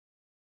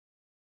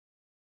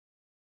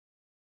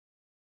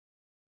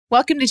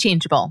Welcome to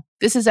Changeable.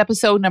 This is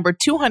episode number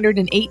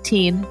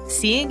 218,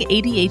 Seeing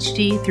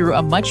ADHD Through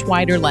a Much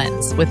Wider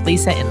Lens with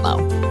Lisa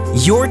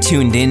Inlow. You're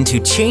tuned in to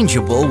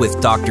Changeable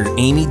with Dr.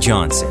 Amy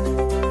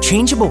Johnson.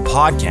 Changeable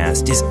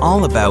podcast is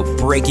all about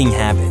breaking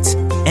habits,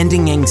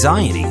 ending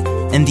anxiety,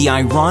 and the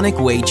ironic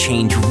way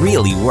change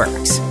really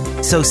works.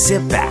 So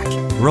sit back,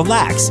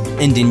 relax,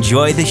 and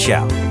enjoy the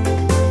show.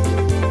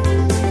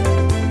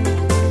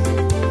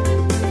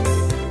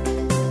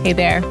 Hey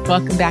there,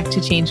 welcome back to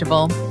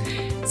Changeable.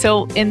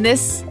 So in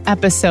this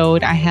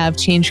episode, I have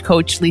change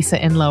coach Lisa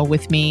Inlow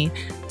with me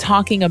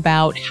talking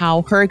about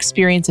how her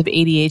experience of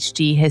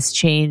ADHD has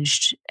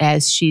changed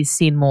as she's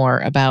seen more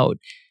about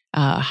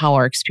how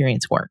our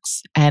experience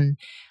works. And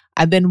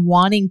I've been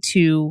wanting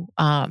to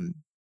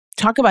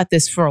talk about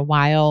this for a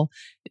while.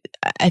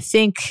 I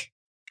think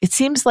it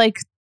seems like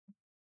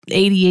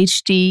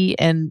ADHD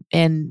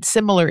and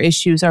similar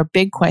issues are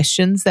big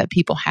questions that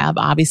people have.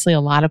 Obviously, a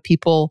lot of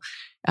people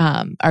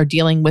are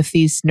dealing with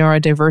these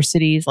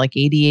neurodiversities like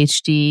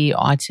ADHD,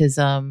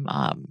 autism,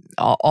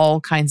 all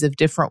kinds of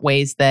different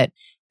ways that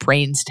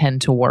brains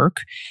tend to work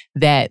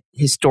that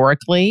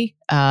historically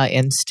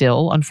and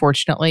still,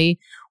 unfortunately,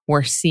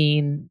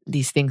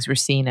 these things were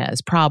seen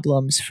as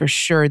problems. For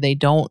sure, they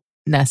don't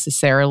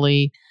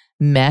necessarily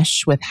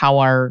mesh with how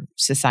our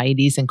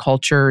societies and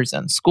cultures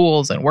and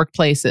schools and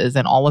workplaces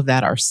and all of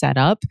that are set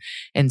up.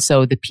 And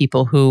so the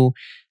people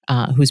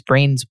whose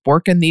brains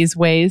work in these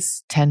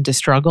ways tend to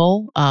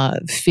struggle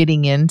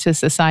fitting into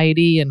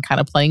society and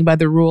kind of playing by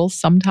the rules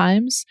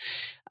sometimes.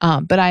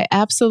 But I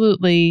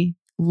absolutely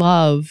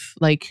love,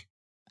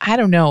 I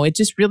don't know, it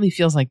just really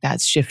feels like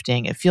that's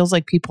shifting. It feels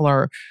like people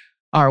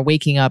are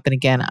waking up. And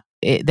again,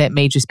 that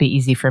may just be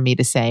easy for me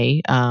to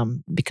say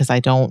because I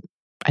don't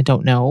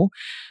know.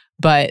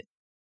 But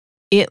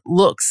it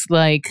looks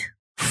like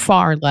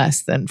far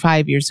less than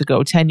 5 years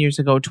ago, 10 years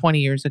ago, 20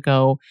 years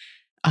ago,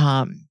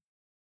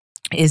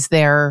 is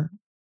there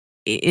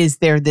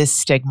this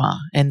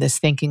stigma and this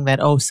thinking that,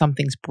 oh,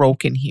 something's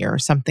broken here,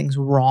 something's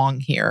wrong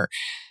here?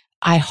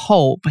 I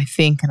hope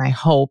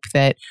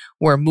that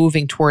we're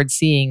moving towards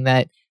seeing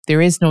that there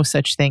is no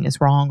such thing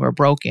as wrong or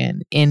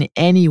broken in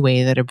any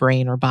way that a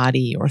brain or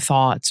body or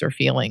thoughts or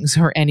feelings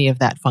or any of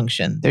that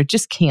function. There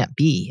just can't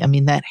be. I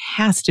mean, that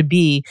has to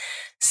be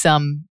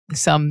some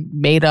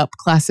made up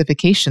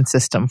classification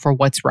system for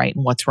what's right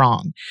and what's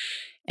wrong.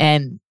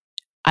 And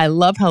I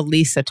love how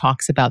Lisa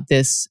talks about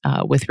this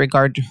with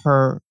regard to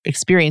her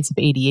experience of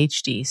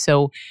ADHD.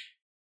 So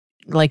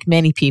like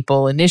many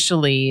people,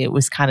 initially, it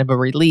was kind of a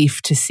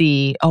relief to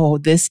see, oh,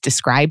 this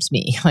describes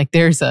me. Like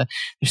there's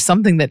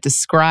something that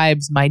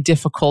describes my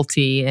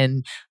difficulty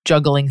in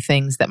juggling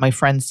things that my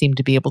friends seem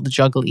to be able to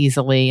juggle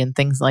easily and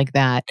things like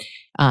that.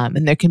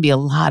 And there can be a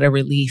lot of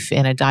relief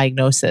in a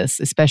diagnosis,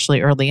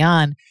 especially early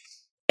on.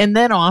 And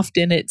then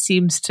often it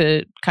seems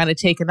to kind of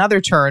take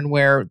another turn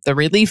where the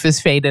relief is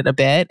faded a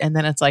bit. And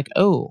then it's like,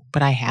 oh,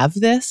 but I have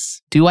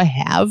this? Do I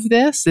have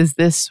this? Is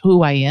this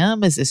who I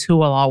am? Is this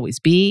who I'll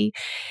always be?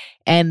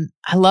 And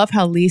I love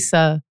how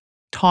Lisa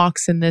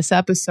talks in this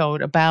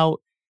episode about,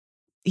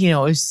 it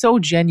was so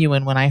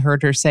genuine when I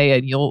heard her say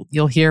it.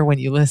 You'll hear when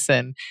you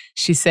listen.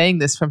 She's saying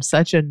this from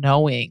such a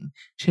knowing.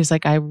 She's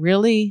like, I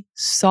really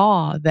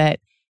saw that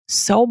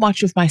so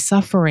much of my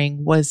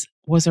suffering was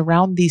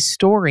around these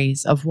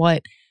stories of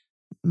what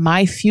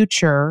my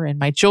future and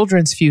my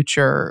children's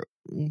future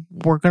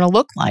were going to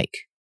look like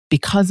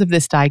because of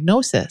this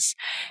diagnosis.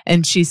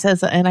 And she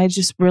says, and I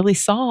just really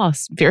saw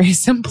very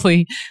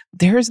simply,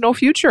 there is no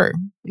future.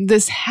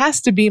 This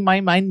has to be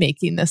my mind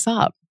making this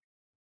up.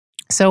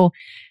 So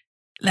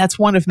that's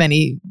one of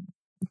many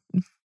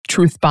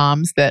truth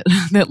bombs that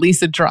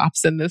Lisa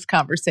drops in this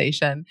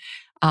conversation.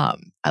 I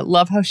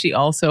love how she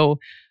also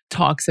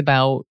talks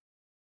about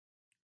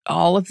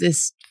all of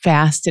this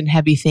fast and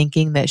heavy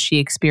thinking that she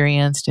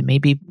experienced, and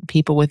maybe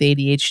people with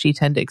ADHD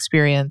tend to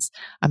experience.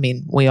 I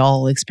mean, we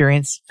all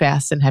experience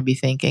fast and heavy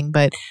thinking,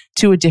 but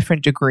to a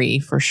different degree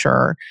for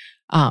sure.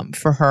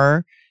 For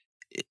her,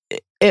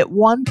 at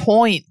one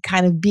point,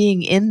 kind of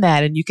being in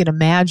that, and you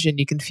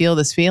can feel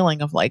this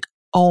feeling of like,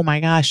 oh my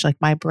gosh, like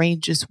my brain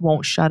just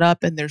won't shut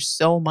up and there's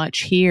so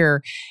much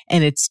here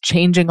and it's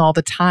changing all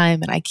the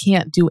time and I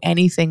can't do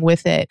anything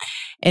with it.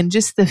 And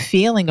just the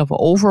feeling of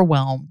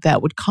overwhelm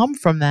that would come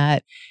from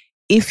that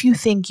if you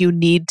think you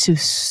need to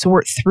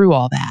sort through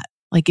all that.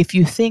 Like if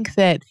you think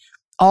that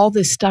all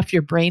this stuff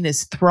your brain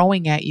is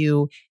throwing at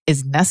you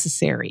is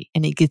necessary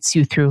and it gets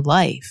you through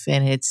life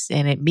and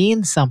it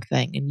means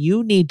something and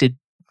you need to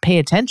pay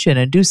attention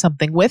and do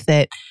something with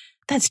it,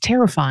 that's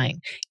terrifying.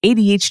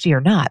 ADHD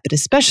or not, but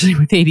especially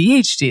with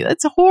ADHD,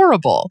 that's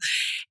horrible.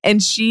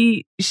 And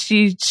she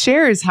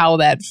shares how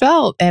that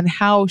felt and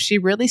how she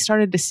really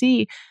started to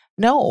see,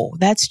 no,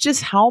 that's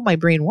just how my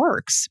brain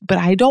works. But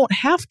I don't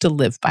have to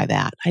live by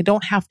that. I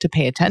don't have to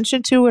pay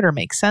attention to it or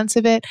make sense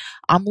of it.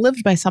 I'm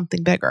lived by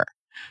something bigger.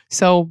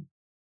 So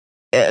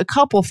a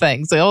couple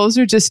things. Those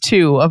are just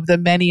two of the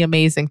many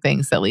amazing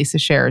things that Lisa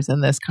shares in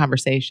this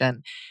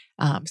conversation.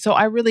 So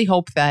I really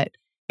hope that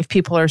if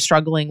people are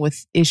struggling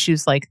with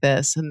issues like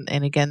this,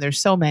 and again,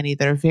 there's so many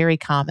that are very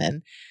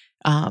common,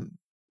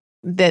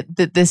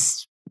 that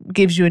this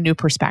gives you a new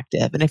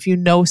perspective. And if you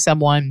know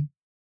someone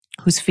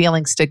who's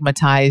feeling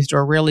stigmatized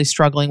or really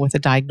struggling with a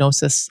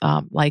diagnosis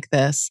like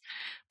this,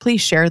 please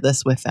share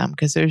this with them,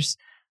 because there's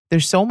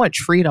so much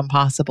freedom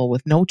possible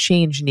with no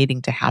change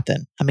needing to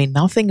happen. I mean,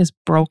 nothing is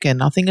broken,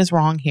 nothing is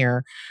wrong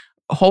here.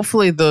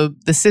 Hopefully the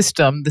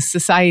system, the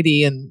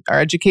society and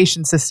our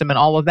education system and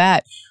all of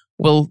that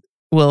will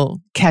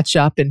catch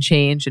up and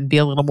change and be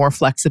a little more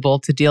flexible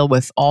to deal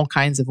with all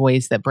kinds of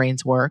ways that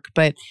brains work.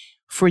 But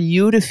for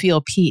you to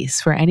feel peace,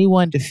 for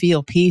anyone to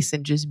feel peace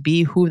and just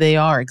be who they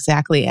are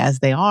exactly as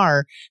they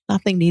are,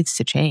 nothing needs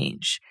to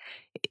change.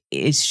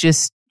 It's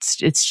just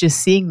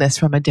seeing this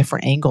from a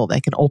different angle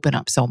that can open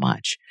up so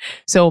much.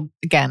 So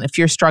again, if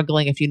you're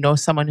struggling, if you know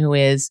someone who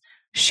is,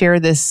 share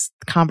this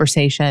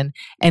conversation,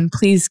 and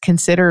please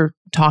consider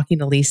talking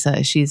to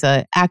Lisa. She's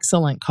an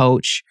excellent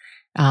coach.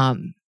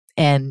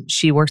 And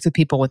she works with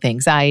people with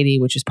anxiety,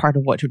 which is part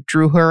of what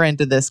drew her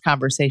into this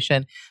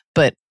conversation,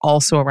 but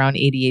also around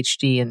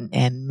ADHD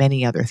and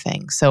many other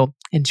things. So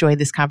enjoy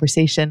this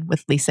conversation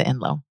with Lisa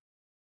Inlow.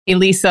 Hey,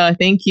 Lisa,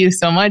 thank you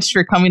so much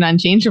for coming on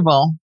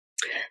Changeable.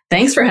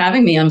 Thanks for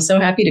having me. I'm so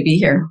happy to be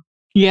here.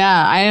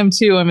 Yeah, I am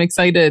too. I'm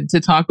excited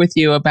to talk with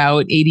you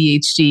about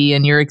ADHD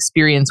and your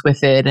experience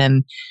with it,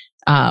 and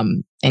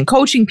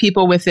coaching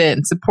people with it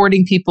and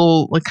supporting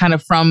people kind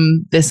of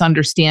from this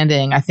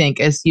understanding. I think,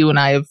 as you and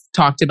I have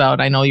talked about,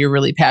 I know you're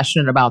really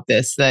passionate about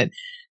this, that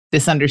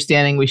this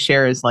understanding we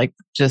share is like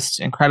just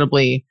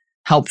incredibly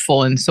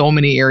helpful in so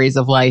many areas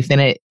of life.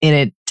 And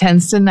it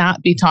tends to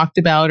not be talked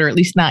about, or at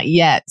least not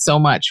yet so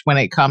much when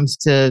it comes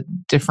to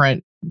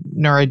different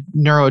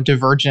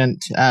neurodivergent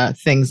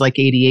things like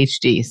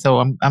ADHD. So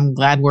I'm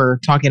glad we're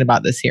talking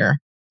about this here.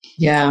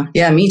 Yeah,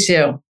 me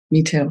too.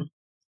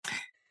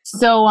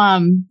 So,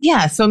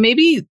 so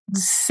maybe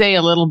say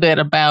a little bit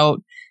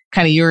about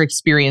kind of your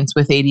experience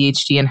with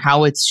ADHD and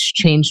how it's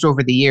changed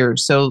over the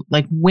years. So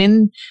like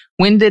when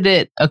did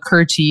it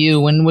occur to you?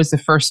 When was the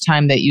first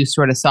time that you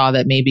sort of saw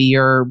that maybe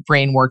your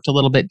brain worked a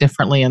little bit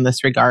differently in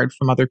this regard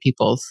from other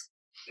people's?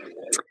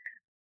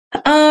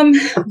 I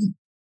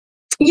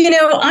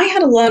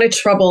had a lot of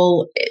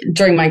trouble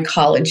during my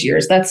college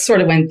years. That's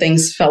sort of when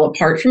things fell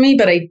apart for me,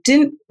 but I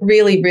didn't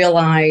really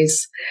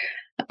realize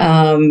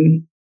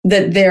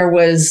that there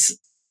was,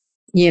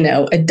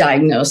 a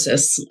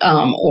diagnosis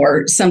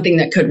or something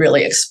that could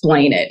really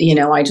explain it.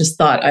 I just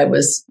thought I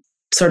was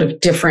sort of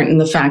different in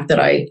the fact that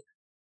I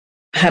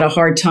had a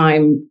hard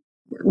time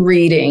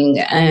reading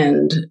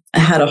and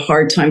had a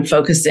hard time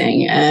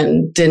focusing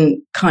and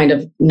didn't kind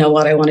of know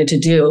what I wanted to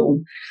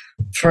do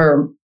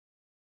for,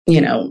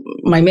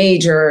 my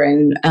major.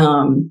 And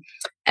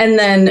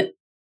then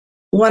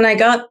when I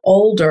got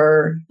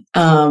older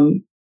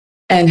and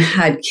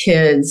had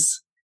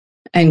kids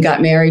and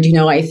got married,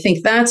 I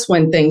think that's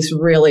when things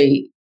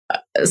really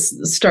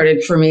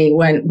started for me,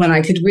 when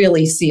I could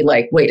really see,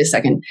 like, wait a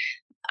second,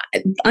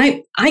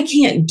 I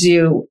can't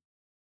do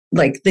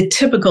like the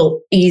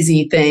typical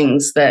easy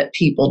things that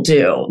people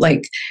do.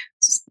 Like,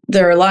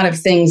 there are a lot of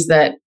things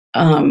that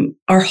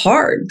are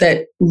hard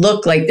that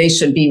look like they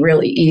should be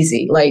really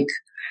easy, like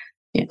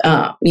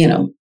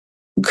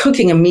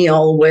cooking a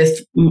meal with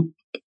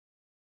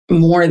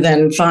more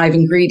than 5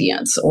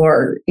 ingredients,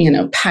 or,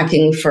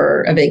 packing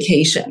for a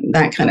vacation,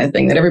 that kind of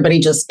thing that everybody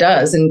just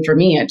does. And for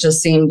me, it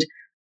just seemed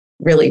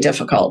really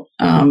difficult.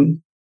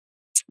 And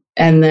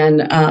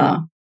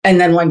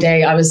then one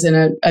day I was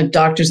in a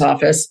doctor's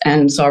office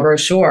and saw a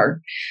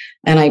brochure,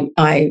 and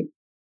I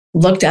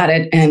looked at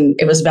it, and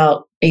it was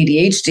about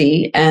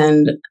ADHD,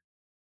 and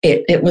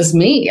it was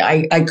me.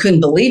 I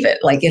couldn't believe it.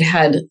 Like, it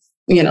had,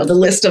 the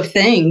list of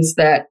things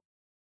that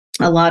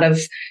a lot of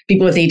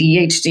people with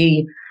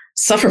ADHD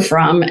suffer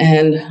from,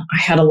 and I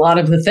had a lot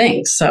of the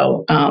things.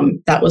 So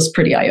that was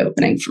pretty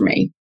eye-opening for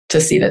me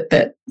to see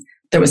that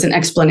there was an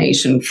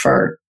explanation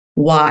for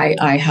why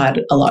I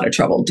had a lot of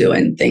trouble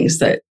doing things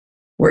that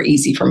were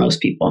easy for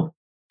most people.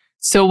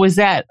 So was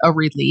that a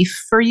relief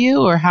for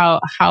you, or how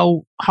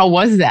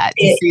was that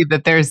to see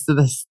that there's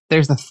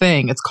a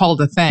thing? It's called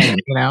a thing,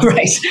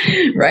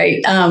 Right.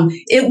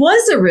 It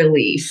was a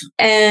relief,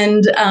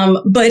 and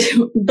but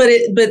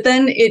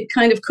then it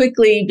kind of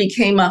quickly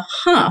became a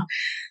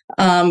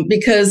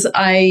because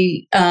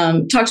I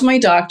talked to my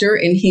doctor,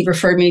 and he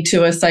referred me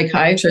to a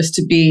psychiatrist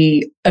to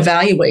be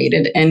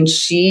evaluated, and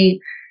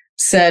she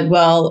said,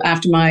 well,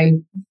 after my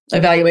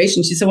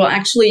evaluation, she said, well,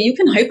 actually, you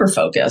can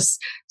hyperfocus.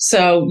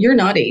 So you're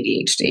not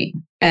ADHD.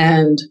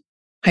 And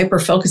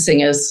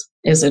hyperfocusing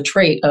is a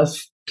trait of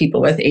people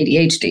with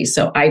ADHD.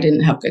 So I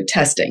didn't have good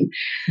testing.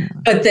 Yeah.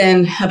 But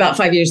then about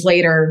 5 years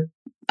later,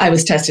 I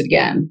was tested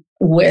again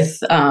with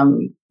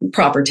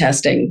proper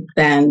testing.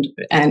 And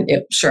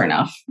it, sure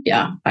enough,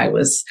 I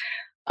was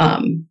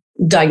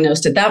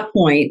diagnosed at that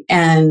point.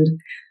 And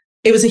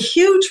it was a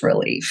huge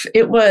relief.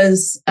 It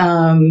was...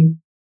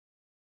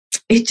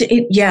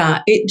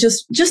 It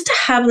just to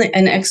have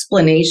an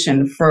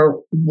explanation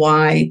for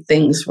why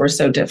things were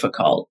so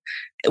difficult,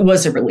 it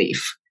was a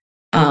relief.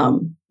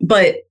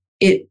 But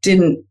it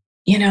didn't,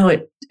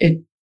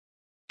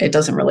 it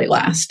doesn't really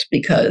last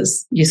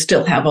because you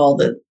still have all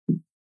the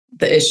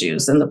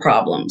issues and the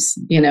problems.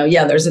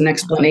 There's an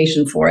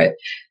explanation for it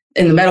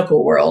in the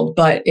medical world,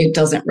 but it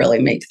doesn't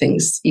really make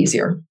things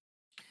easier.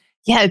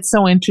 Yeah, it's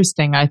so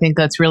interesting. I think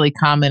that's really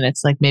common.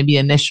 It's like maybe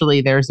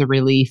initially there's a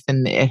relief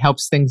and it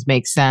helps things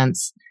make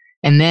sense.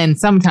 And then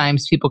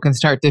sometimes people can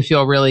start to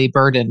feel really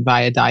burdened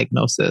by a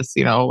diagnosis,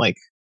 like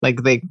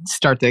they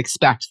start to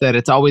expect that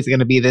it's always going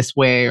to be this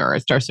way, or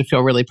it starts to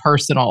feel really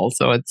personal.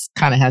 So it's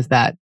kind of has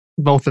that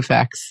both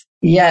effects.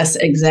 Yes,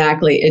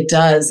 exactly. It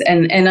does.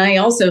 And I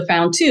also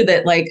found too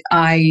that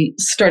I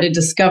started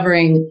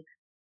discovering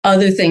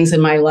other things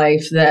in my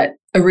life that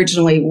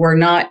originally were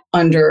not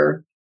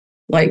under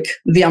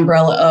the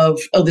umbrella of,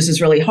 oh, this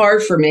is really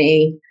hard for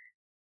me.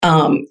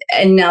 And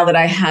now that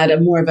I had a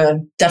more of a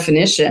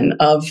definition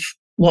of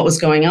what was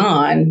going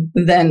on,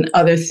 then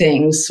other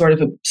things sort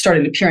of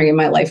started appearing in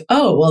my life.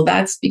 Oh, well,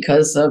 that's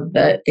because of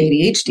the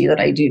ADHD that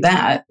I do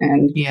that.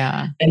 And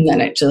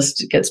then it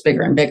just gets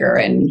bigger and bigger.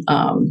 And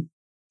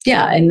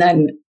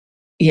and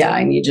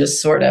you just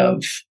sort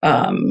of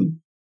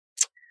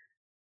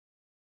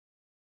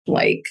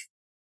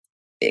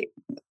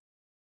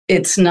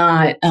it's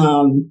not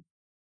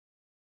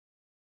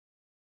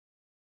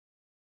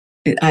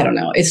I don't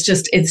know. It's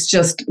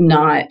just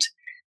not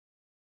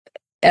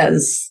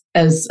as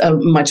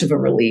much of a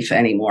relief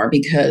anymore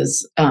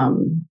because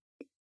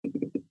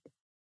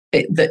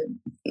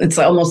it's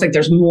almost like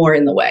there's more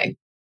in the way.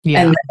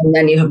 Yeah. And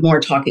then you have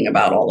more talking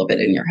about all of it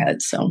in your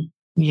head. So,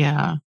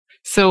 yeah.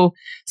 So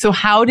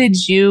how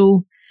did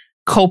you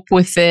cope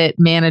with it,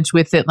 manage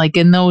with it, like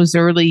in those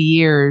early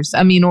years?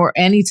 I mean, or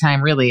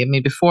anytime really, I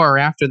mean, before or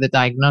after the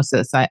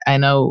diagnosis. I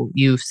know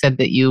you've said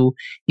that you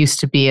used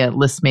to be a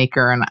list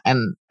maker,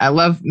 and I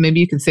love, maybe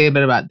you can say a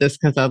bit about this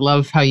because I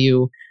love how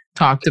you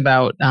talked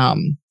about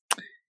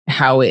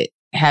how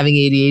having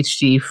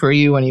ADHD for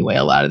you anyway,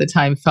 a lot of the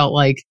time felt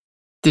like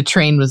the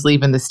train was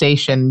leaving the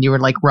station. You were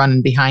like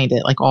running behind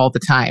it like all the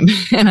time.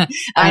 And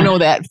I know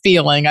that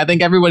feeling. I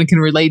think everyone can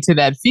relate to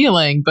that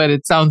feeling, but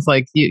it sounds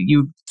like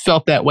you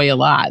felt that way a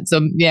lot.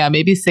 So yeah,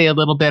 maybe say a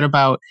little bit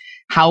about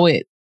how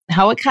it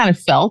kind of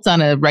felt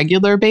on a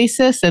regular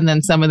basis, and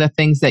then some of the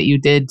things that you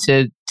did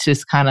to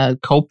just kind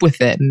of cope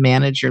with it and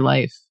manage your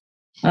life.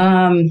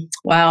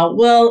 Wow.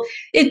 Well,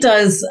 it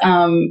does,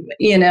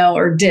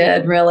 or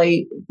did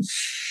really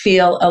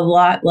feel a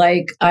lot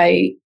like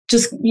I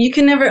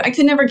could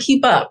never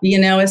keep up,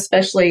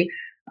 especially,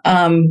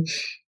 when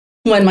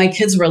my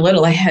kids were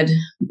little. I had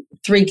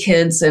 3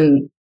 kids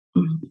in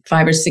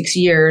 5 or 6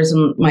 years,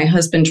 and my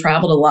husband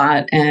traveled a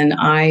lot, and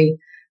I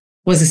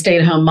was a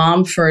stay-at-home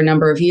mom for a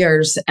number of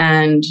years.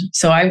 And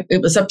so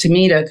it was up to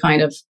me to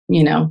kind of,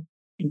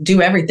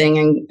 do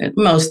everything and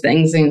most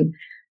things and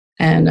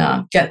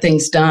get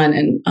things done.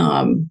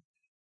 And,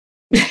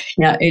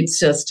 it's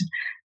just,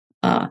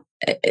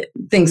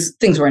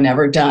 things were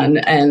never done.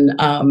 And,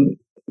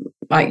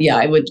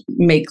 I would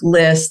make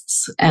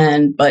lists,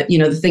 but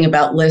the thing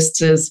about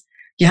lists is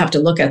you have to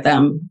look at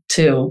them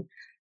to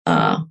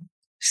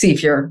see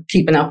if you're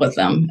keeping up with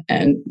them,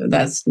 and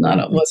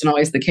wasn't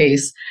always the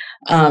case.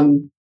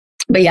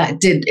 But yeah,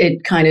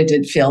 it kind of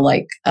did feel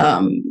like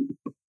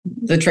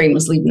the train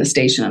was leaving the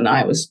station, and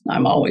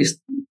I'm always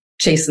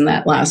chasing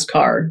that last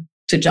car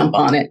to jump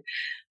on it.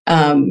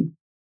 And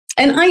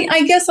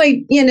I guess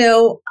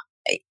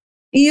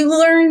you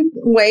learn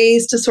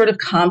ways to sort of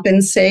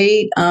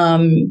compensate.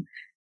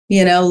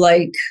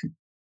 Like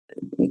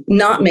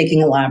not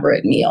making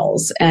elaborate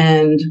meals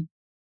and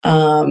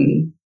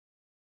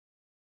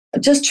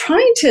just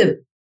trying to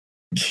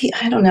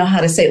I don't know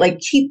how to say,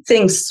 keep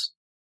things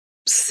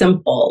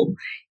simple,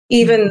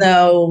 even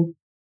though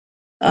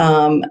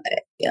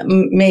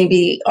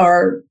maybe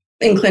our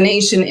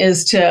inclination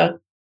is to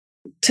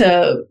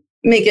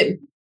make it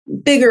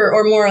bigger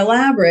or more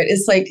elaborate.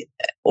 It's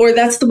or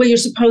that's the way you're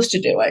supposed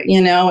to do it.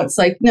 It's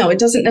no, it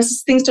doesn't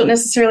things don't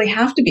necessarily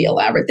have to be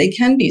elaborate. They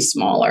can be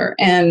smaller,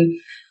 and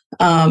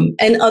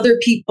other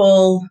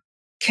people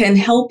can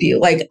help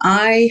you.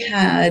 I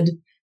had,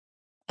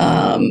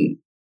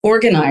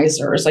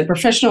 organizers,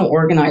 professional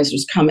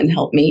organizers come and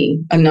help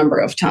me a number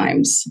of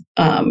times,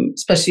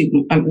 especially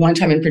one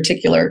time in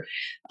particular,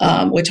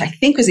 which I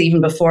think was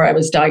even before I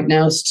was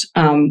diagnosed.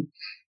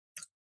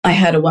 I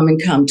had a woman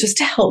come just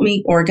to help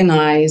me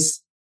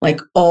organize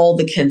all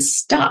the kids'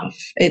 stuff.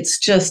 It's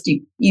just,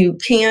 you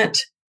can't,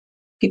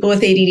 people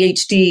with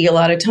ADHD a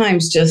lot of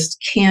times just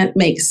can't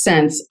make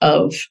sense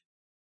of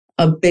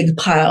a big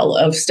pile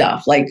of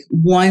stuff.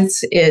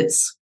 Once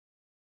it's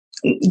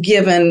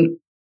given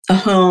a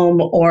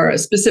home or a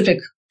specific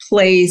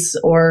place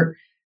or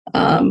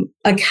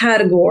a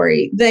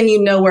category, then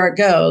you know where it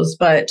goes.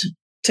 But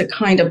to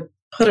kind of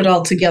put it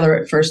all together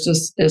at first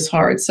is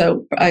hard.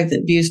 So I've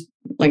used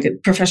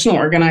professional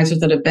organizers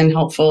that have been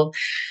helpful.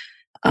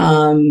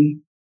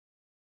 You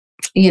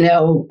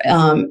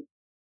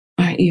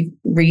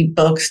read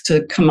books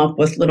to come up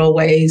with little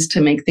ways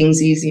to make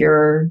things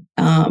easier.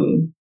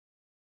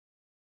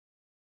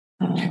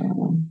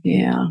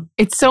 Yeah.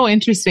 It's so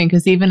interesting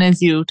because even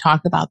as you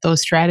talk about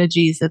those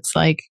strategies, it's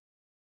like,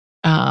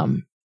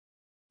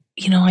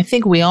 I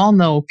think we all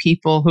know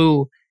people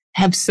who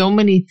have so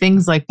many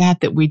things like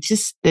that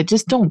that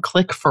just don't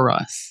click for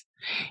us.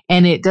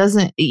 And it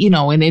doesn't,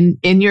 and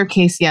in your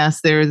case,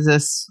 yes, there's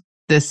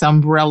this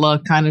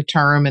umbrella kind of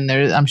term, and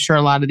I'm sure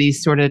a lot of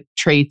these sort of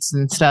traits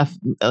and stuff,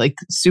 like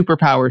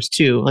superpowers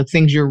too, like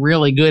things you're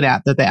really good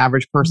at that the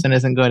average person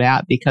isn't good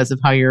at because of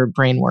how your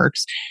brain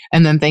works.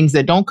 And then things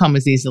that don't come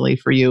as easily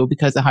for you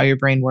because of how your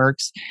brain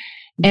works.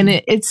 And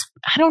it's,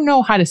 I don't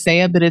know how to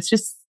say it, but it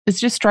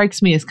just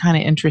strikes me as kind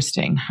of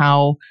interesting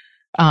how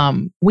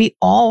we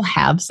all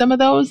have some of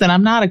those. And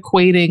I'm not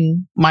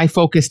equating my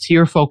focus to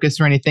your focus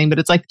or anything, but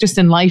it's like just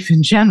in life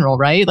in general,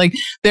 right? Like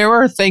there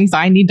are things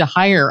I need to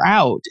hire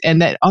out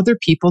and that other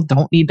people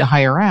don't need to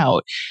hire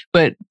out.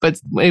 But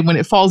when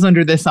it falls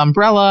under this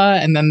umbrella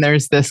and then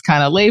there's this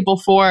kind of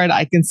label for it,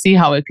 I can see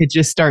how it could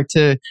just start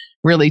to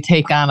really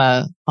take on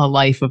a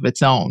life of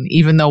its own,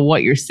 even though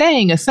what you're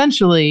saying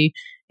essentially,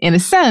 in a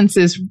sense,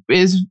 is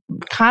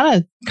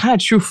kind of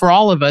true for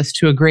all of us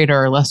to a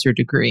greater or lesser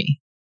degree.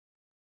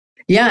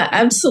 Yeah,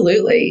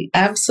 absolutely.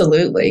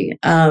 Absolutely.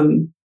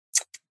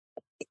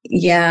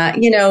 Yeah.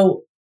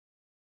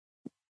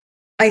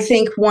 I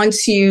think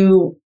once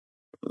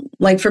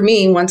for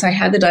me, once I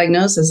had the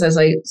diagnosis, as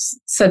I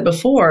said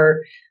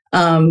before,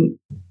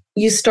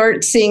 you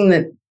start seeing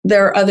that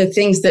there are other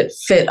things that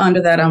fit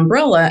under that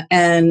umbrella.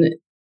 And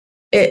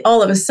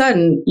all of a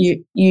sudden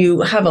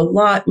you have a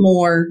lot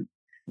more,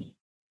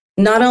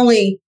 not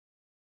only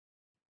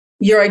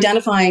you're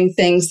identifying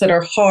things that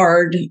are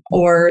hard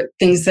or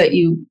things that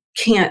you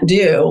can't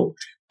do,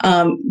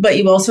 but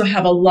you also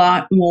have a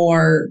lot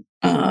more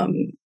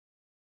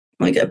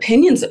like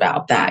opinions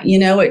about that.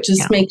 It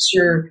just makes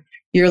your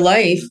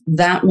life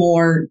that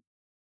more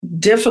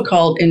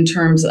difficult in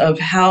terms of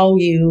how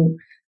you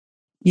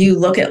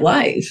look at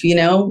life.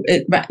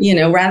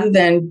 Rather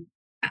than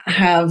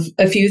have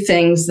a few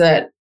things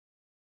that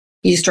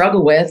you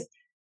struggle with,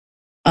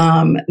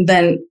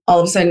 then all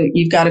of a sudden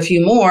you've got a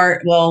few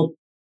more. Well,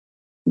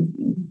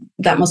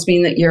 that must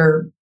mean that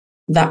you're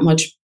that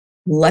much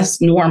less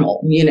normal.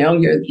 You're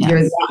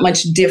that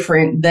much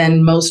different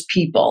than most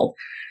people.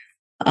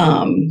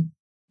 And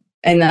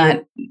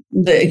that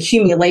the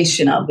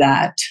accumulation of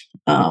that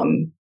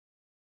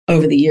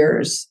over the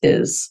years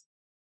is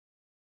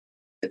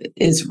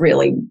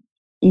really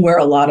where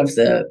a lot of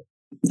the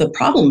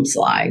problems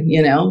lie,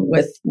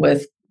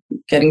 with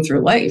getting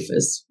through life,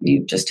 is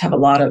you just have a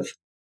lot of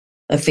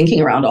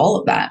thinking around all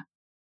of that.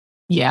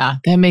 Yeah,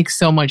 that makes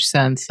so much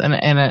sense.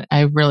 And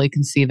I really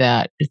can see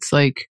that. It's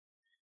like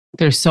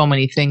there's so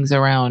many things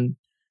around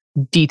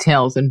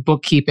details and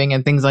bookkeeping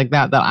and things like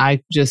that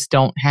I just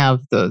don't have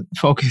the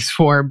focus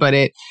for. But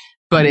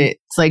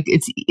it's like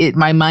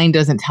my mind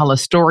doesn't tell a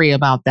story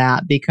about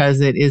that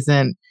because it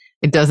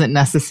doesn't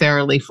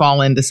necessarily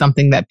fall into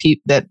something that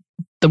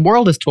the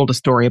world has told a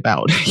story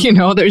about.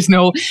 There's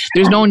no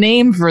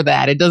name for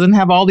that. It doesn't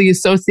have all the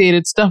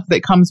associated stuff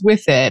that comes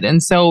with it.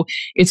 And so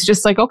it's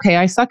just like, okay,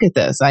 I suck at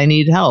this. I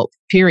need help,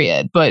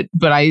 period. But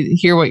I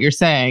hear what you're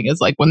saying.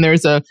 It's like when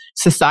there's a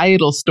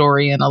societal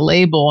story and a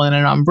label and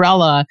an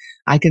umbrella,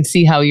 I can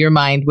see how your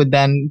mind would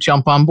then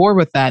jump on board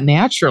with that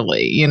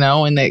naturally,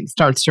 and it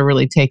starts to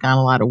really take on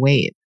a lot of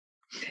weight.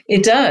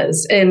 It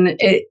does. And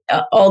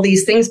all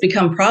these things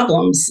become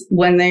problems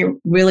when they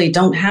really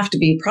don't have to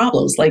be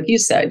problems. Like you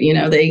said,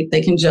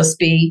 they can just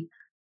be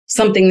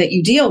something that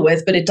you deal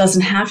with, but it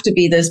doesn't have to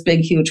be this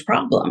big, huge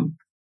problem.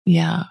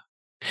 Yeah.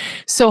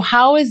 So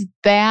how is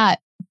that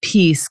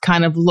piece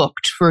kind of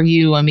looked for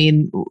you? I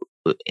mean,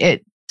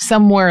 it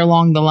somewhere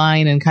along the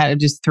line and kind of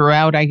just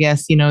throughout, I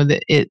guess, it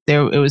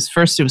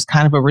was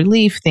kind of a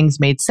relief. Things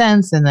made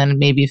sense. And then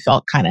maybe it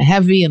felt kind of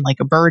heavy and like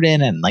a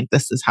burden and like,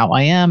 this is how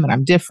I am and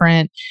I'm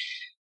different.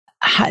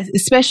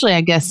 Especially,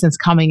 I guess, since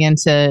coming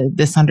into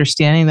this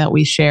understanding that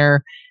we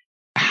share,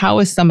 how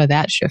has some of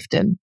that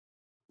shifted?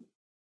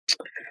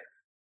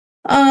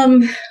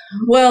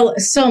 Well,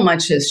 so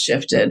much has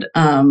shifted.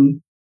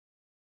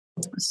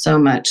 So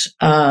much.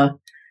 I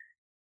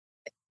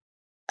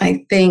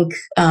think,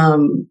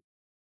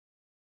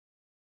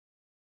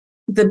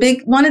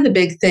 one of the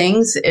big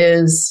things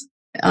is,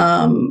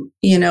 I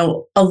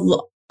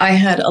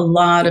had a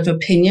lot of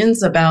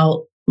opinions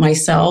about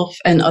myself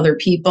and other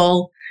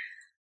people,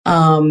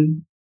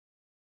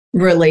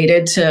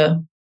 related to,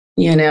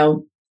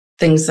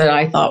 things that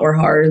I thought were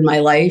hard in my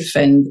life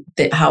and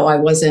how I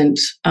wasn't,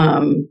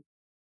 how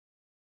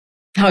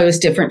I was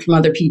different from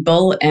other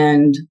people.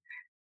 And,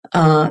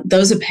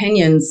 those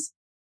opinions,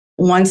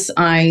 once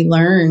I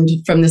learned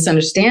from this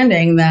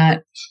understanding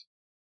that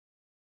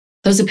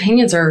those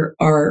opinions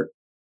are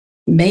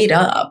made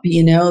up,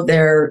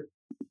 they're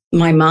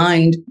my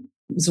mind's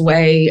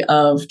way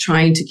of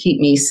trying to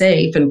keep me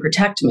safe and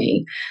protect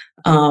me.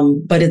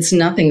 But it's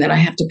nothing that I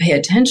have to pay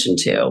attention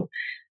to.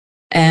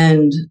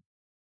 And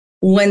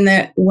when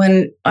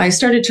I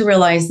started to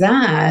realize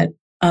that,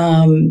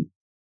 in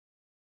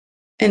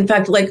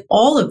fact, like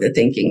all of the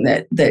thinking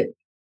that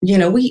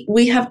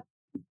we have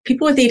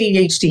people with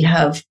ADHD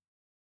have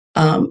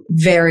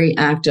very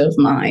active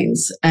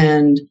minds.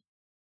 And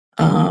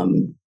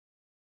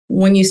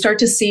when you start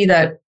to see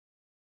that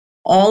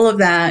all of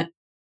that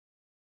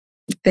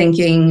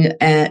thinking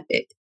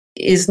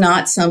is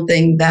not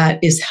something that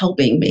is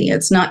helping me,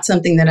 it's not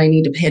something that I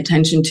need to pay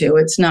attention to,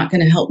 it's not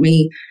going to help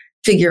me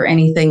figure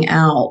anything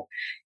out.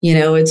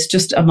 It's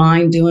just a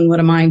mind doing what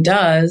a mind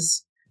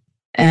does.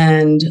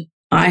 And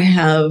I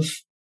have,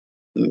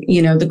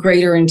 the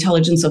greater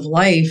intelligence of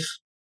life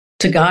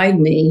to guide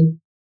me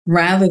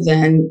rather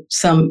than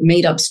some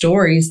made up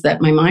stories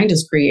that my mind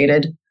has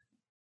created.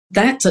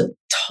 That's a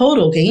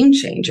total game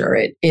changer.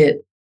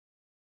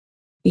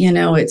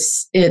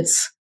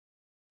 It's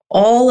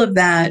all of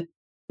that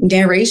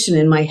narration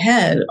in my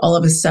head. All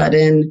of a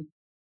sudden,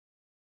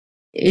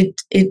 it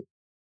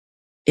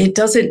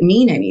doesn't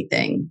mean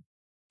anything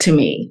to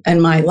me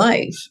and my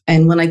life.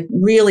 And when I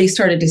really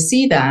started to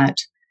see that,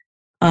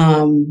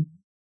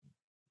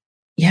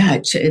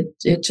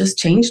 it just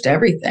changed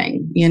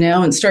everything,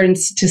 and starting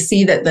to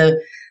see that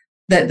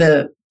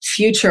the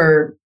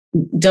future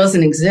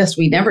doesn't exist.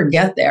 We never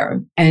get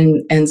there.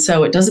 And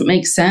so it doesn't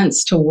make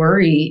sense to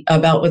worry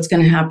about what's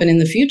going to happen in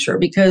the future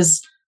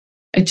because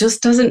it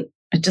just doesn't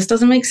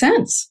make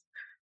sense.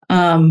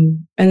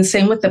 And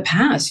same with the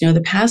past.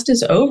 The past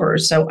is over.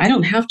 So I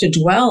don't have to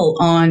dwell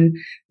on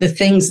the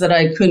things that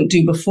I couldn't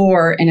do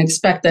before and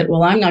expect that,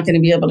 well, I'm not going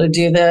to be able to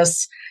do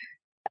this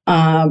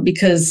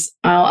because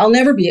I'll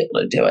never be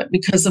able to do it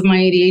because of my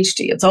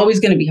ADHD. It's always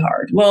going to be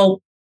hard.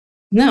 Well,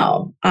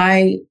 no,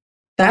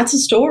 that's a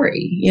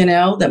story,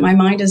 that my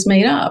mind has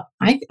made up.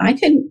 Maybe I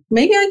can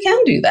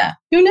do that.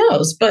 Who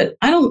knows? But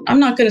I'm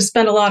not going to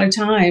spend a lot of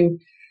time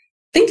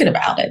thinking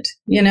about it.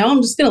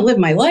 I'm just going to live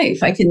my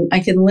life. I can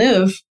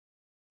live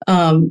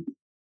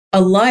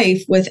a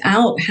life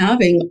without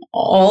having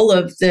all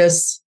of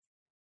this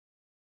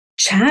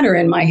chatter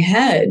in my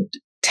head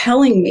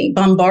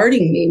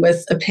bombarding me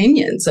with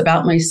opinions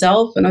about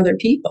myself and other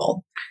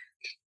people.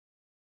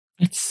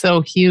 It's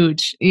so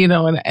huge,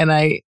 and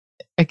I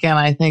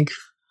think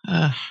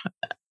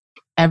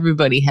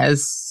everybody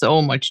has so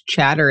much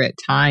chatter at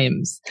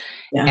times.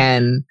 Yeah.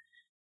 And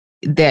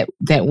that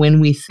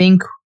when we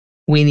think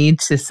we need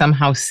to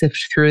somehow sift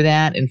through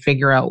that and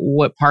figure out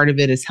what part of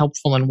it is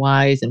helpful and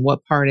wise and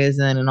what part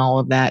isn't and all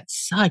of that,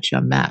 such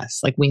a mess.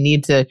 Like we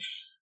need to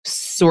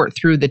sort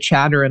through the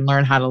chatter and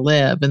learn how to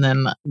live. And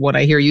then what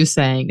I hear you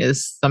saying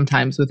is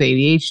sometimes with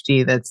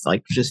ADHD, that's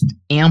like just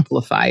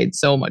amplified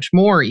so much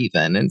more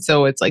even. And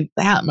so it's like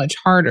that much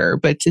harder.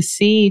 But to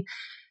see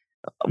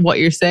what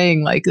you're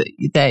saying, like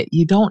that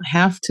you don't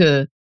have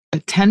to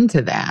attend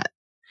to that.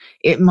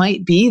 It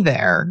might be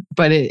there,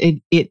 but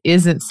it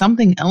isn't.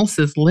 Something else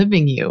is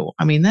living you.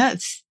 I mean,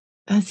 that's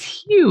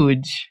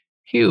huge.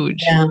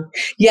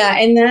 Yeah.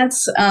 And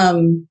that's,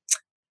 I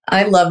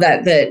love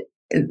that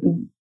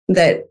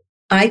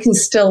I can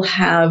still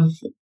have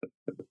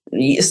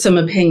some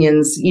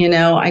opinions,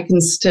 I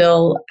can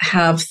still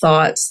have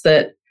thoughts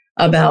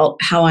about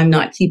how I'm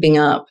not keeping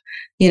up,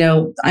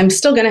 I'm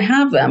still going to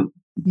have them,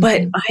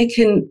 but I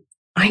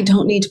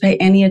don't need to pay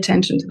any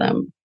attention to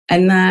them.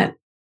 And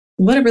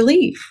what a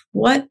relief.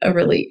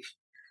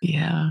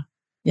 Yeah.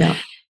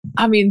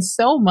 I mean,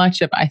 so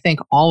much of, I think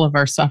all of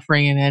our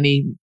suffering in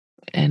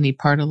any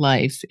part of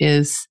life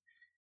is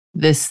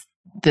this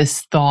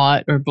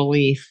thought or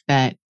belief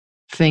that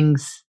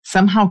things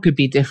somehow could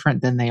be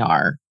different than they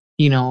are.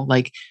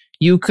 Like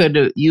you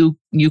could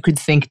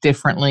think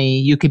differently.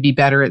 You could be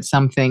better at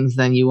some things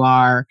than you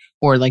are,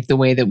 or like the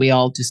way that we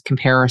all just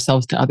compare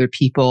ourselves to other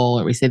people,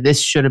 or we say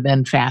this should have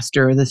been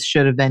faster, this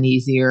should have been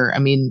easier. I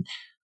mean,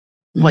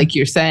 like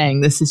you're saying,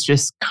 this is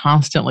just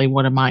constantly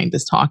what a mind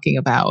is talking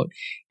about.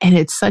 And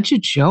it's such a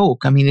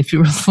joke. I mean, if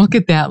you look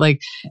at that, like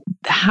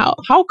how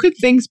could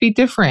things be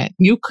different?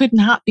 You could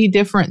not be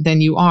different than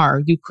you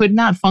are. You could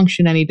not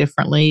function any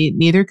differently.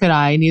 Neither could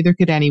I, neither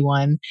could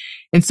anyone.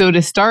 And so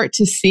to start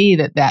to see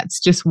that that's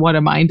just what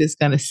a mind is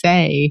going to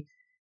say,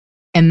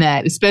 and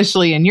that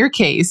especially in your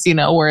case,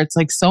 where it's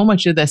like so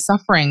much of the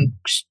suffering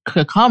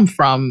could come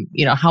from,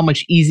 how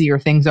much easier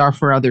things are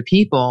for other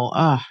people.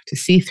 To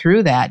see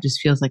through that just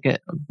feels like a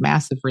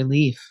massive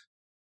relief.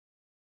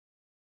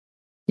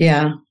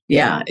 Yeah.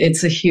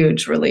 It's a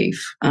huge relief.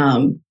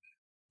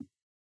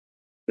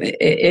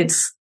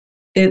 It's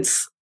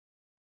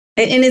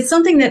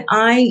something that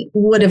I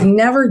would have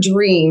never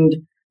dreamed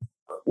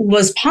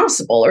was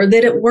possible, or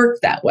that it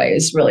worked that way,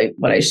 is really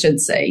what I should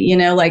say.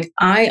 Like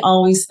I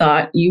always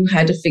thought you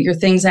had to figure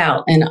things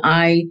out, and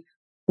I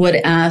would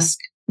ask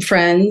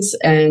friends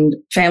and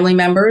family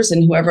members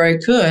and whoever I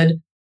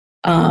could,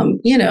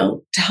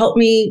 to help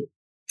me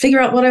figure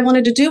out what I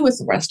wanted to do with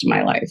the rest of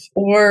my life,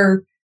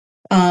 or,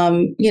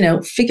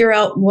 figure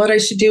out what I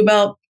should do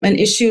about an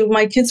issue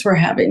my kids were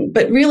having.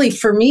 But really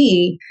for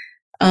me,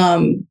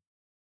 like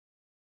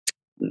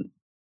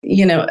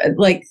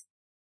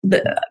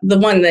the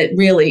one that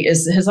really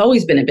has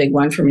always been a big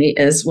one for me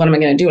is, what am I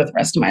going to do with the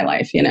rest of my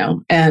life?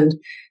 And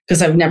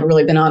because I've never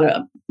really been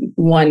on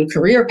one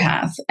career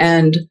path,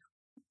 and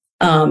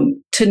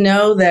to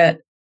know that,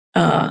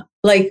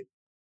 like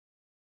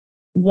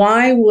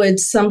why would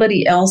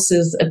somebody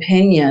else's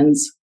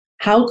opinions,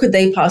 how could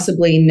they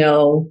possibly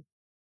know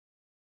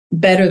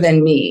better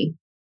than me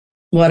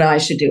what I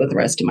should do with the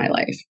rest of my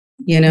life?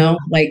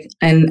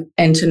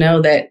 And to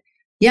know that,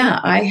 yeah,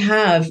 I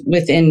have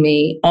within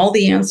me all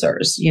the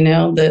answers,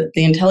 the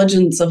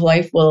intelligence of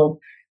life will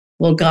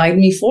guide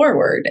me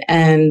forward.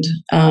 And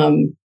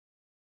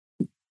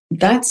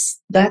that's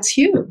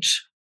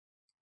huge.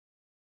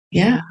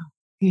 Yeah.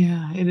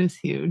 Yeah, it is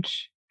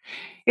huge.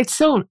 It's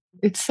so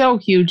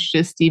huge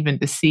just even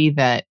to see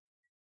that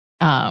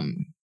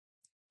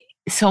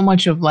so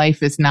much of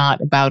life is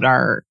not about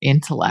our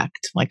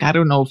intellect. Like, I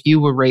don't know if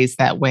you were raised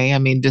that way. I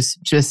mean,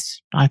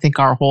 just I think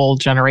our whole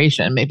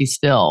generation, maybe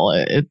still,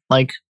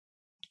 like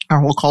our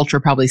whole culture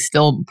probably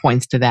still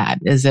points to that,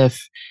 as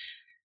if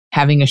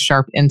having a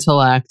sharp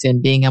intellect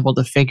and being able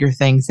to figure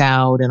things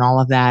out and all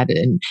of that,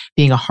 and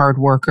being a hard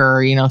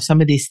worker,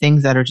 some of these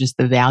things that are just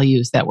the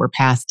values that were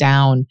passed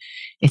down.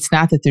 It's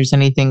not that there's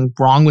anything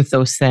wrong with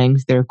those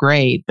things. They're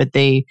great, but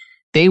they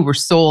were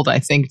sold, I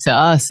think, to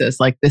us as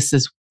like, this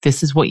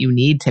is what you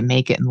need to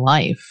make it in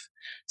life.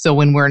 So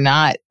when we're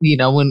not,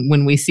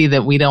 when we see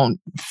that we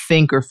don't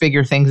think or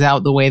figure things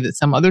out the way that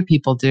some other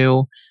people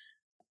do,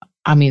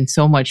 I mean,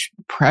 so much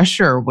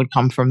pressure would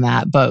come from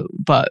that. But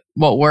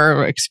what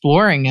we're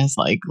exploring is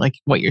like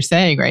what you're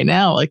saying right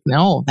now, like,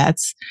 no,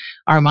 that's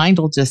our mind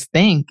will just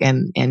think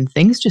and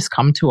things just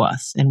come to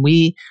us, and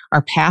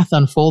our path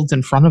unfolds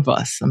in front of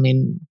us. I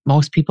mean,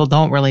 most people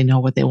don't really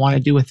know what they want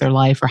to do with their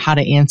life or how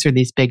to answer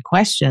these big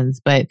questions,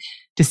 but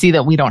to see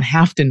that we don't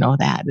have to know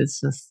that is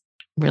just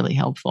really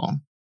helpful.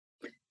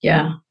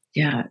 Yeah,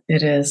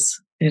 it is.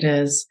 It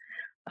is.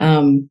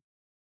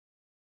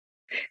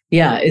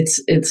 Yeah,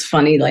 it's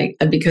funny, like,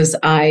 because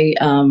I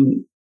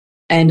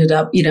ended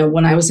up,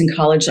 when I was in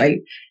college,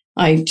 I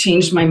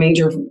changed my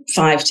major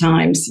 5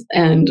 times,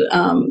 and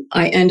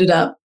I ended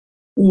up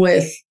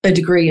with a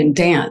degree in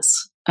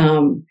dance,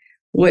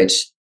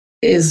 which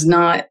is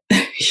not,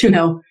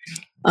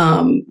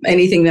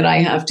 anything that I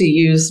have to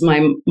use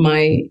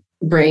my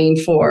brain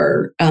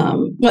for,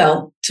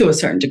 well, to a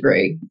certain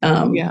degree.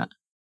 But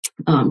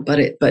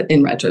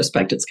in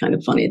retrospect, it's kind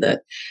of funny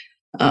that,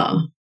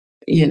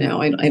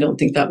 I don't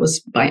think that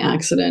was by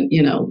accident.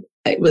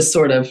 It was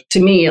sort of, to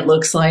me, it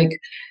looks like,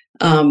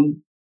 I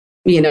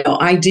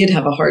did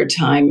have a hard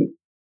time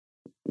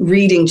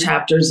reading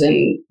chapters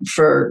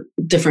for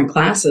different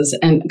classes,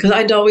 and because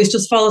I'd always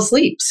just fall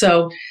asleep.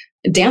 So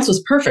dance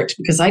was perfect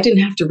because I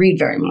didn't have to read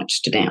very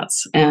much to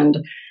dance. And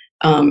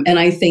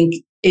I think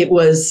it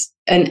was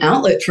an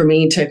outlet for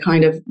me to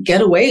kind of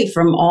get away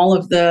from all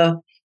of the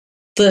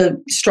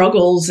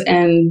struggles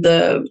and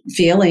the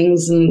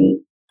feelings and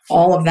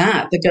all of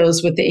that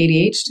goes with the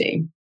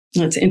ADHD.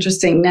 It's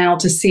interesting now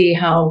to see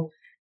how,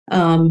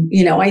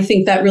 I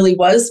think that really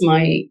was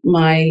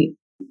my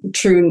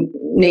true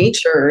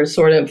nature,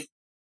 sort of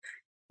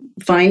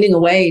finding a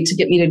way to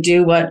get me to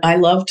do what I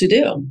love to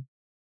do.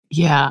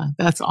 Yeah,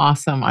 that's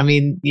awesome. I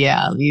mean,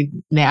 yeah, you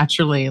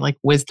naturally, like,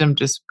 wisdom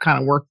just kind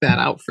of worked that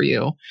out for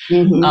you.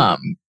 Mm-hmm.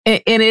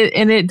 And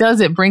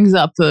it brings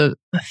up the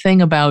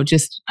thing about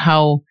just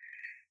how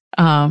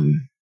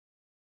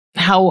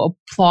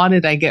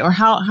applauded I get, or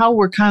how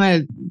we're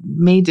kind of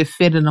made to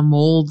fit in a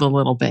mold a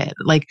little bit.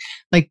 Like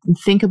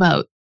think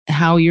about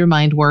how your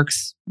mind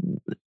works.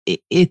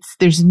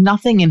 There's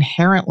nothing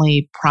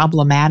inherently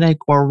problematic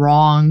or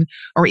wrong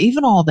or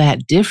even all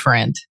that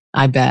different,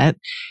 I bet.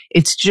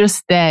 It's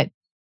just that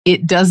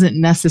it doesn't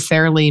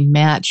necessarily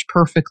match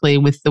perfectly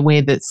with the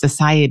way that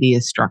society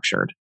is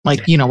structured.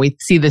 Like, we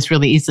see this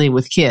really easily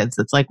with kids.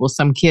 It's like, well,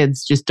 some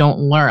kids just don't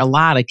learn. A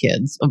lot of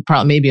kids,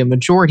 probably maybe a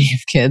majority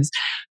of kids,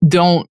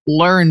 don't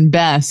learn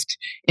best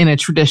in a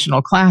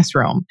traditional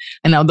classroom.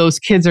 And now those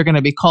kids are going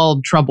to be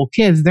called trouble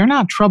kids. They're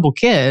not trouble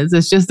kids.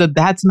 It's just that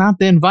that's not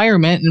the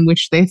environment in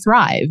which they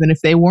thrive. And if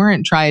we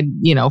weren't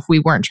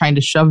trying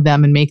to shove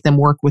them and make them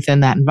work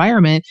within that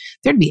environment,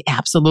 there'd be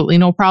absolutely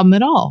no problem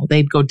at all.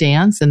 They'd go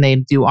dance and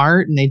they'd do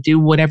art and they'd do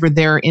whatever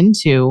they're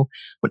into.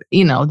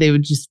 They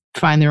would just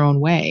find their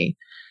own way.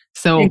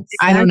 So exactly.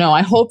 I don't know.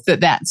 I hope that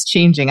that's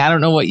changing. I don't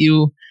know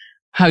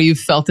how you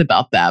felt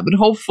about that, but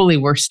hopefully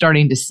we're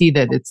starting to see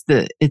that it's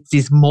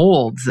these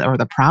molds that are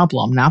the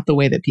problem, not the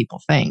way that people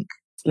think.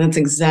 That's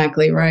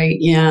exactly right.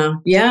 Yeah.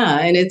 Yeah.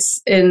 And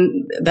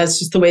that's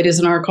just the way it is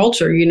in our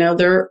culture.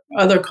 There are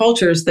other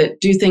cultures that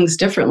do things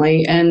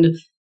differently, and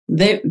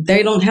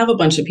they don't have a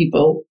bunch of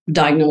people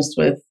diagnosed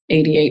with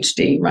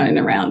ADHD running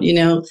around,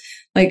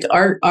 like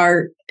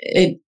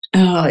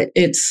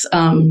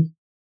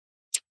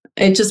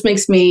it just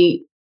makes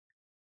me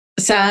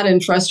sad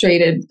and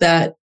frustrated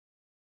that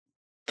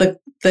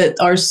that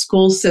our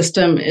school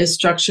system is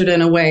structured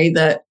in a way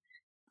that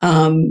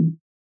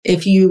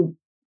if you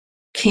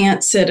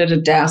can't sit at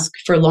a desk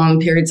for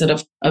long periods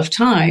of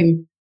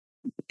time,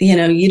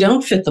 you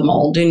don't fit the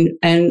mold,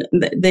 and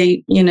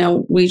they,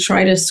 we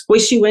try to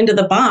squish you into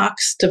the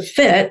box to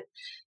fit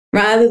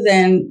rather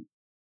than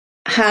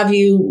have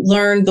you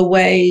learn the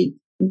way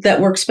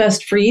that works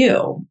best for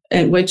you,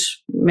 and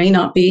which may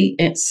not be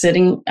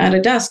sitting at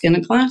a desk in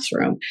a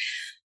classroom.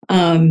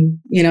 I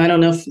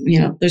don't know if,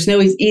 there's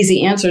no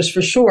easy answers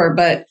for sure,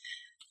 but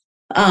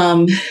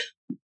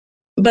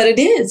it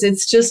is,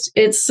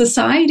 it's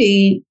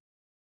society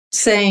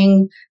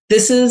saying,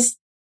 this is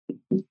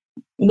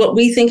what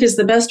we think is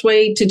the best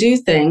way to do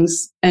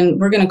things, and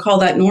we're going to call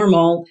that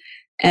normal.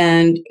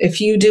 And if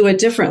you do it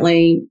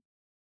differently,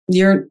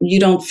 you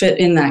don't fit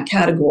in that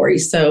category.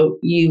 So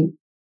you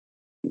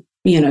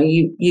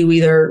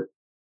either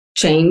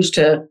change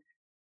to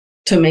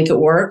make it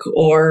work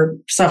or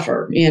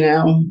suffer,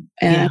 and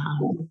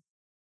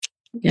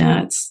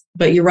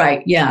but you're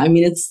right. Yeah. I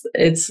mean,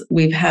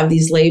 we have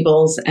these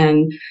labels,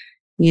 and,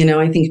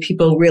 I think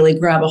people really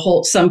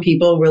some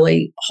people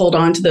really hold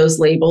on to those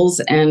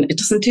labels, and it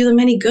doesn't do them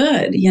any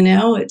good.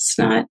 It's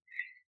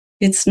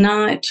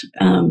not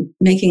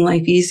making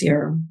life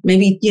easier.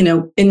 Maybe,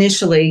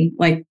 initially,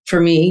 like for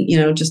me,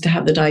 just to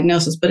have the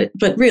diagnosis, but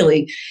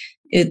really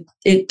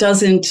it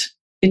doesn't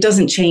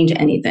change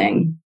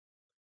anything.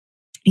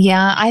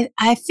 Yeah,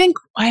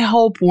 I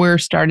hope we're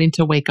starting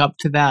to wake up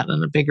to that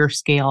on a bigger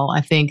scale.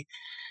 I think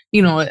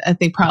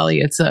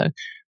probably it's a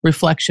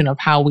reflection of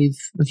how we've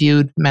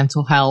viewed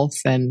mental health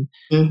and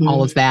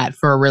all of that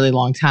for a really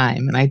long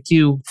time. And I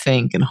do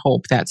think and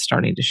hope that's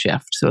starting to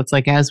shift. So it's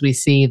like, as we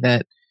see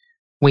that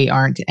we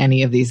aren't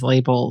any of these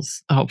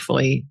labels,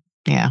 hopefully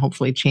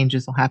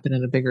changes will happen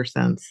in a bigger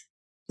sense.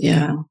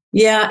 Yeah.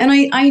 Yeah. And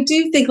I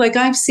do think, like,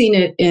 I've seen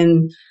it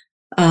in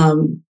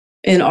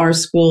our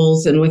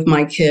schools and with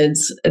my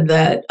kids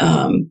that,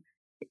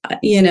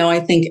 I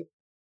think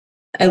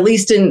at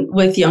least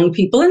with young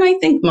people, and I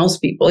think most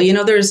people,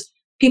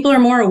 people are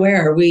more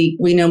aware. We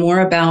know more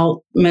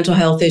about mental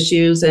health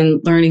issues and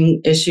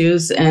learning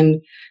issues,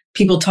 and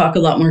people talk a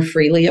lot more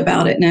freely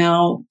about it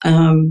now.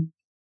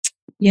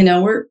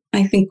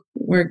 I think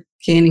we're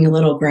gaining a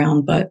little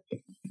ground, but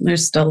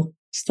there's still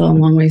a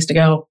long ways to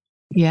go.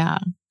 Yeah.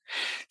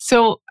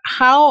 So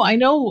I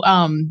know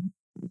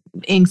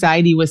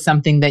anxiety was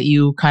something that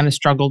you kind of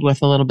struggled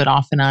with a little bit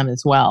off and on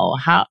as well.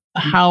 How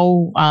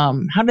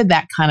did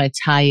that kind of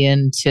tie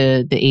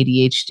into the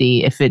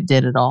ADHD, if it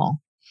did at all?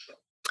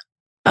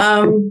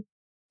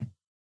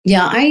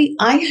 Yeah,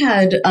 I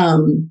had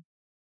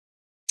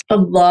a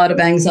lot of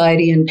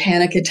anxiety and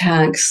panic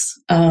attacks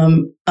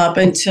up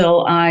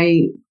until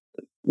I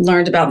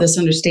learned about this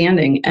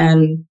understanding.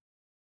 And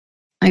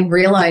I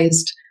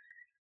realized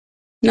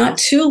not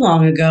too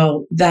long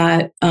ago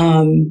that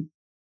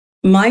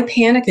my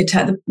panic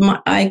attack,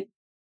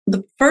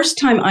 the first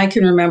time I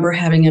can remember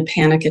having a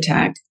panic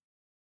attack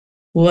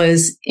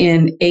was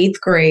in 8th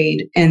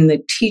grade, and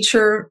the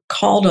teacher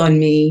called on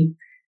me,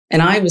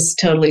 and I was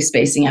totally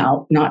spacing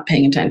out, not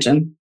paying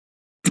attention,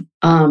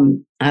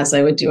 as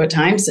I would do at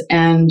times.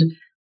 And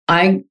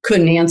I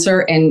couldn't answer.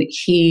 And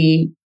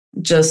he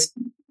just,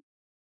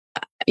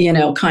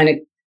 kind of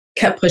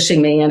kept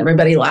pushing me, and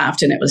everybody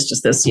laughed. And it was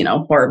just this,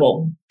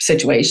 horrible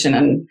situation.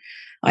 And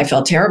I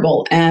felt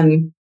terrible.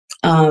 And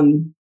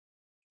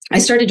I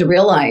started to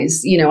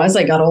realize, as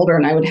I got older,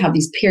 and I would have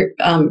these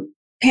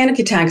panic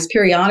attacks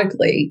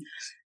periodically.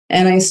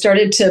 And I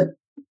started to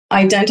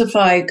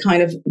identify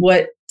kind of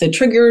what the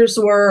triggers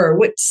were, or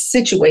what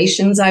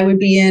situations I would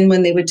be in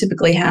when they would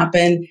typically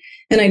happen.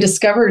 And I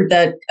discovered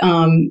that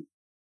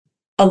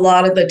a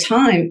lot of the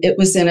time it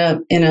was in a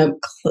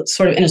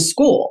sort of in a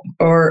school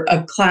or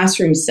a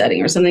classroom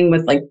setting or something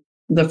with like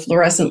the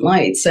fluorescent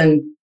lights,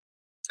 and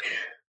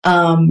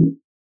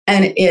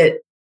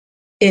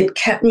it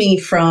kept me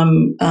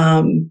from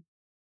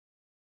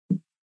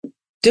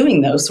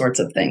doing those sorts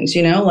of things.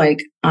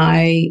 Like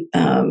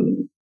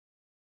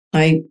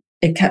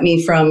it kept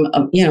me from,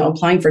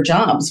 applying for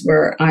jobs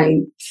where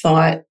I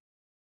thought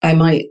I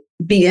might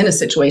be in a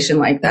situation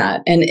like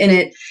that. And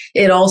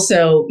it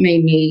also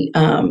made me,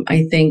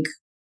 I think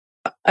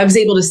I was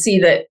able to see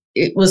that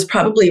it was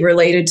probably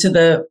related to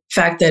the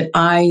fact that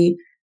I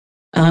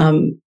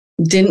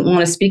didn't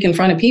want to speak in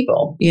front of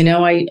people.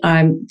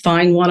 I'm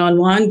fine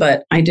one-on-one,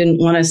 but I didn't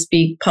want to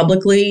speak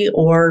publicly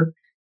or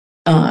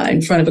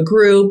in front of a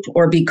group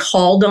or be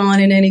called on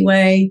in any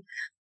way,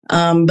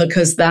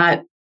 because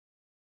that,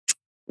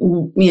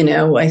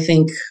 I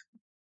think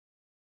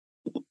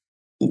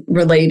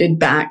related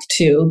back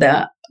to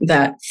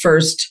that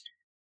first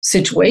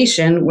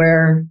situation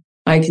where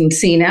I can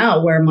see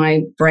now where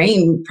my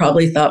brain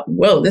probably thought,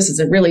 whoa, this is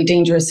a really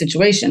dangerous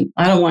situation.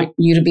 I don't want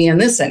you to be in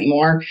this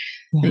anymore.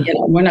 Yeah.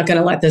 We're not going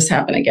to let this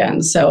happen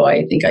again. So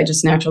I think I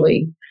just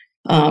naturally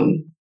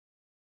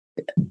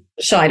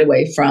shied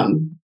away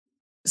from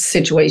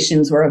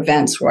situations or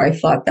events where I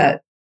thought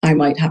that I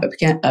might have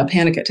a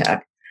panic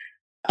attack.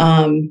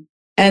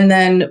 And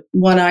then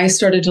when I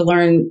started to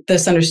learn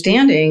this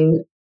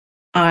understanding,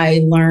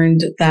 I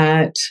learned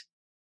that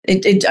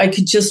I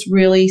could just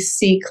really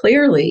see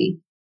clearly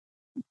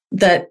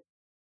that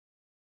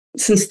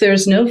since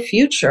there's no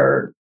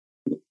future,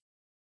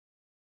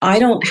 I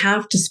don't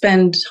have to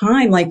spend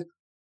time like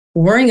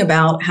worrying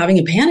about having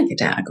a panic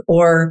attack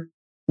or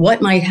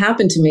what might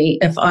happen to me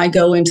if I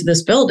go into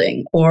this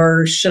building,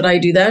 or should I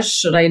do this?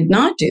 Should I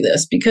not do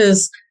this?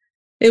 Because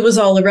it was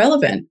all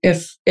irrelevant.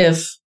 If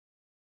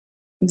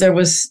there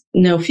was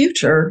no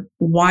future,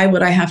 why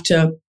would I have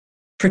to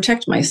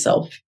protect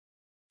myself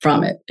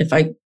from it? If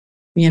I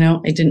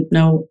didn't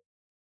know,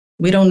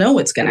 we don't know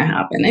what's going to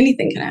happen.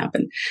 Anything can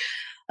happen.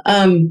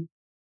 And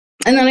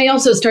then I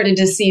also started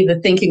to see the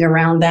thinking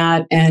around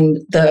that and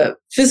the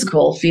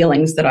physical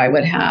feelings that I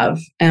would have,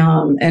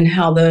 and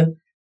how the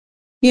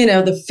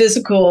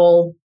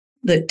physical,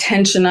 the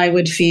tension I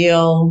would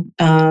feel,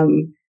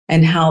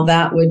 and how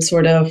that would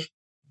sort of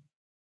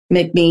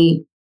make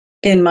me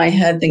in my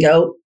head think,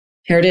 oh,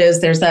 here it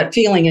is. There's that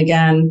feeling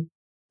again.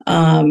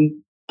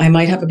 I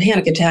might have a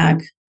panic attack.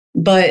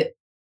 But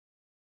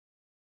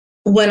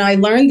when I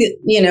learned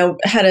that,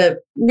 how to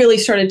really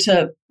started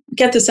to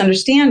get this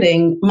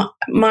understanding,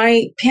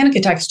 my panic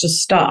attacks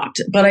just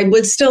stopped. But I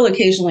would still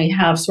occasionally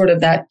have sort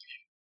of that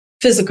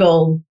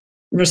physical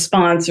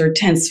response or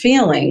tense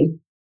feeling.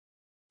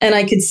 And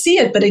I could see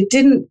it, but it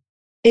didn't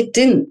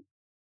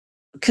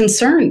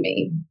concern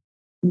me,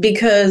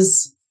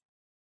 because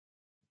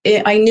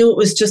I knew it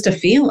was just a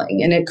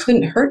feeling and it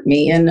couldn't hurt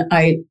me. And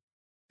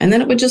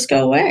then it would just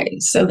go away.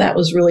 So that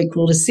was really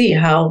cool to see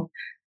how,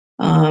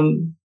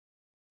 when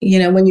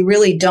you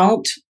really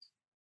don't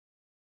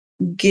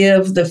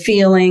give the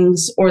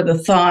feelings or the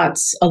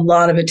thoughts a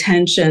lot of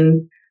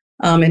attention,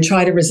 and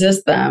try to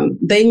resist them,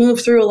 they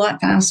move through a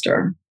lot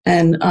faster.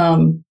 And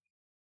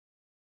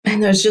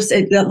there's just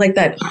like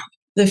that,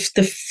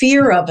 the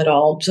fear of it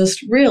all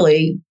just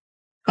really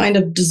kind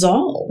of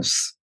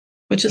dissolves,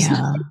 which is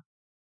nice.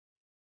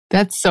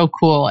 That's so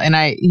cool. And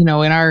in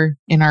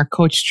our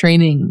coach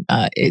training,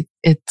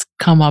 it's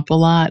come up a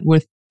lot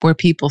with where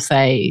people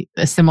say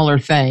a similar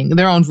thing,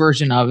 their own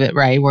version of it,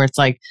 right? Where it's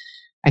like,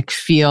 I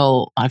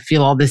feel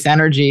all this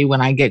energy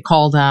when I get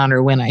called on,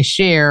 or when I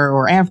share,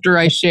 or after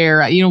I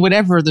share,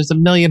 whatever. There's a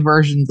million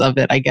versions of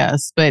it, I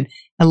guess. But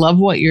I love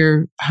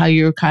how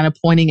you're kind of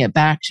pointing it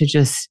back to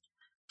just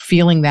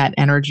feeling that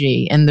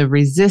energy and the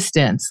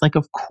resistance. Like,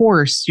 of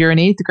course, you're in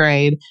 8th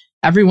grade,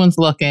 everyone's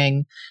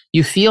looking,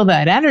 you feel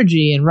that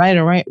energy, and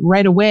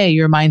right away,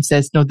 your mind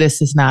says, no, this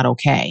is not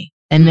okay.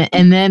 And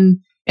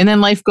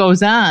then life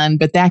goes on,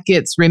 but that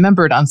gets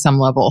remembered on some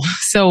level.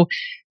 So,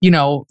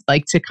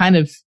 like to kind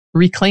of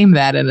reclaim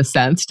that in a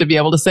sense, to be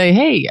able to say,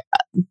 hey,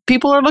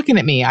 people are looking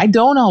at me. I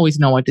don't always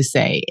know what to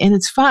say, and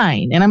it's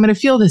fine. And I'm going to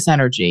feel this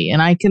energy,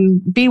 and I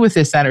can be with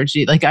this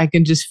energy. Like, I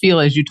can just feel,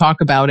 as you talk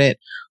about it,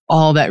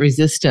 all that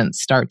resistance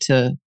start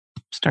to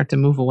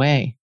move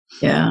away.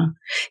 Yeah.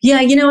 Yeah.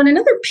 And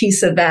another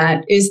piece of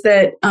that is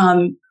that,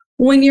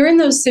 when you're in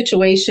those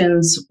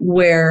situations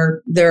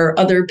where there are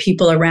other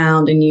people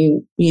around, and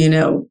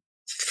you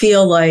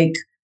feel like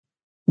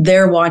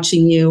they're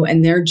watching you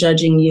and they're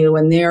judging you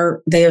and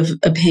they have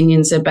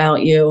opinions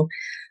about you.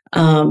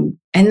 And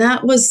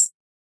that was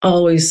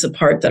always the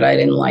part that I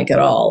didn't like at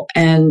all.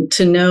 And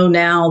to know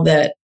now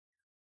that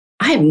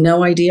I have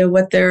no idea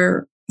what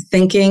they're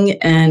thinking,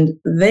 and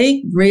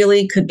they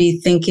really could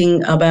be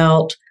thinking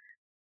about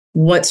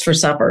what's for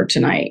supper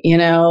tonight,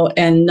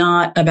 and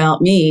not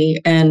about me.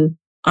 And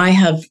I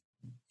have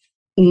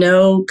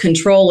no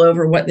control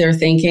over what they're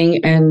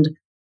thinking, and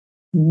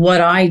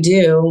what I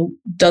do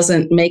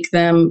doesn't make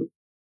them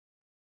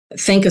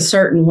think a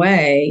certain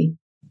way.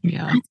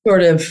 Yeah. That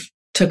sort of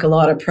took a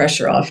lot of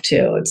pressure off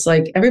too. It's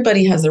like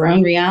everybody has their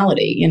own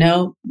reality,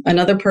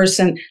 another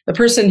person, the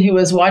person who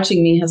is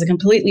watching me has a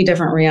completely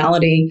different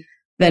reality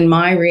than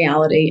my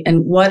reality.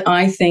 And what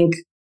I think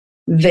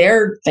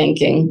they're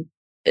thinking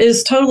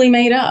is totally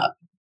made up.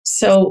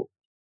 So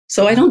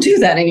I don't do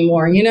that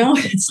anymore.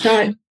 It's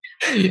not.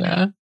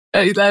 Yeah.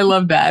 I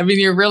love that. I mean,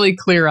 you're really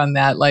clear on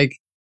that. Like,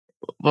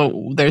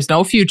 well, there's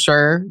no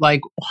future.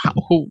 Like,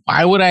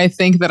 why would I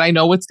think that I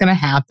know what's going to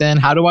happen?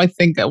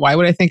 Why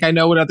would I think I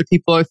know what other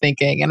people are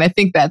thinking? And I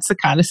think that's the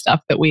kind of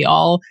stuff that we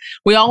all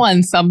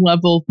on some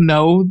level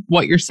know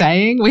what you're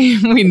saying.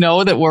 We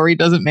know that worry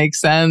doesn't make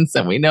sense,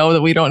 and we know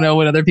that we don't know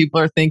what other people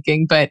are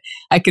thinking, but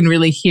I can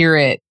really hear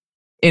it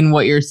in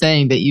what you're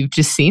saying, that you've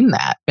just seen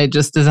that. It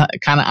just is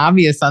kind of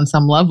obvious on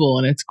some level.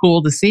 And it's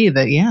cool to see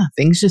that,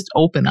 things just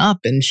open up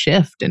and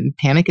shift, and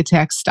panic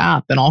attacks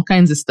stop, and all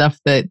kinds of stuff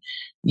that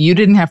you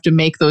didn't have to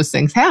make those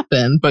things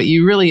happen, but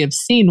you really have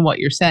seen what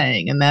you're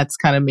saying. And that's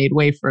kind of made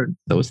way for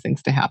those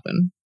things to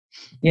happen.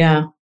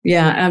 Yeah.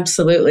 Yeah,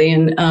 absolutely.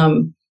 And,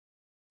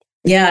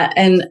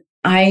 and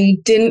I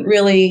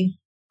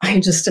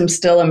just am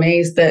still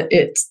amazed that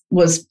it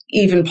was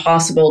even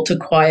possible to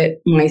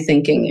quiet my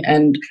thinking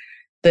and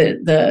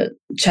the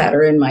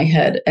chatter in my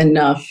head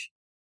enough,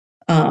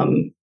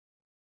 to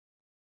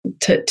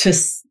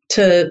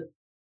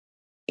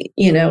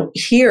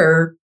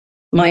hear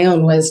my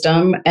own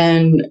wisdom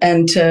and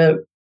to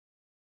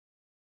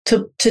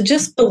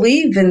just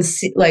believe and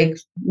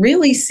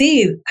really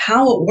see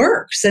how it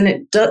works. And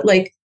it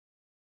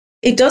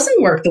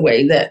doesn't work the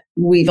way that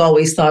we've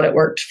always thought it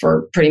worked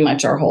for pretty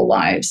much our whole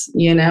lives,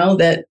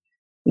 that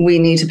we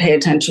need to pay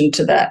attention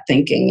to that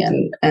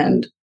thinking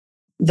and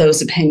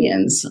those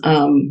opinions.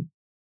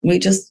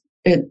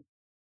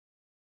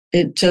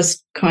 It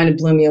just kind of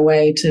blew me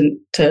away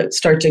to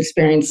start to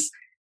experience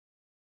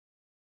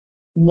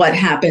what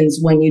happens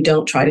when you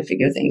don't try to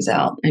figure things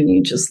out and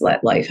you just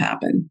let life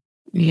happen.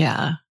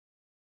 Yeah,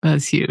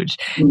 that's huge.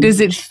 Mm-hmm. Does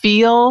it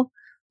feel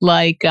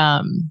like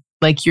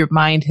your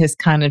mind has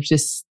kind of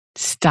just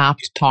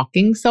stopped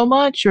talking so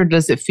much, or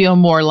does it feel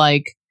more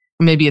like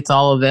maybe it's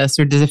all of this,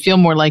 or does it feel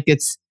more like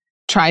it's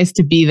tries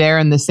to be there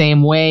in the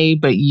same way,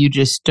 but you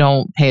just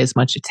don't pay as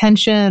much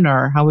attention,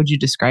 or how would you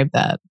describe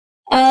that?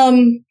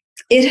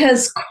 It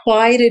has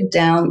quieted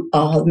down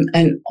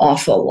an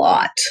awful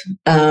lot,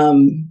 a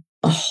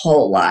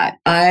whole lot.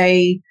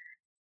 It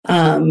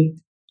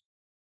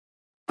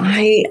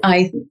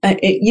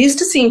used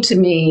to seem to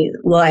me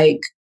like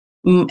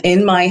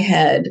in my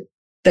head,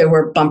 there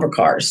were bumper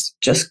cars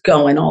just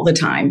going all the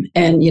time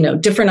and,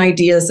 different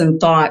ideas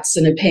and thoughts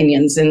and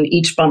opinions in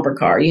each bumper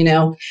car,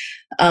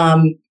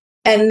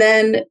 and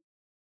then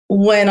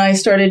when I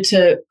started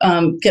to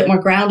get more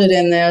grounded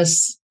in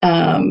this,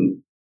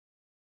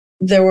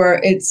 there were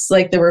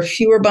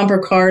fewer bumper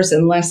cars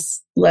and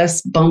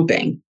less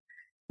bumping.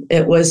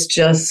 It was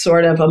just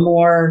sort of a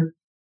more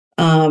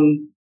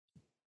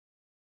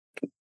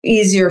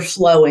easier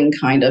flowing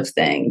kind of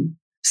thing.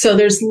 So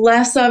there's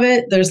less of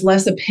it. There's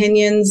less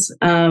opinions.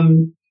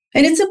 And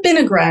it's been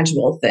a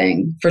gradual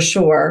thing for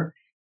sure.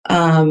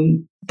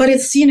 But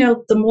it's,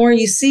 the more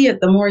you see it,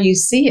 the more you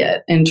see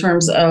it in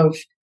terms of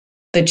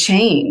the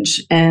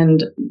change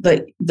and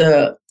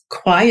the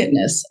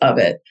quietness of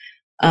it.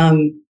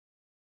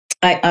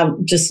 I'll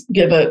just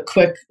give a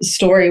quick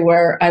story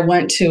where I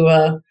went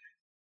to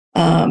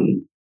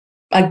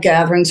a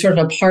gathering, sort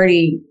of a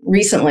party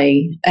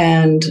recently.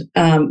 And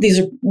these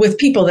are with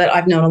people that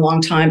I've known a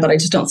long time, but I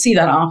just don't see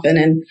that often.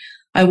 And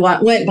I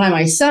went by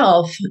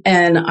myself,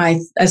 and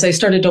as I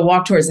started to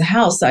walk towards the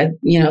house, I,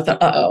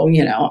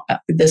 thought,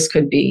 this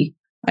could be,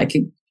 I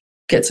could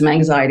get some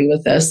anxiety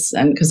with this.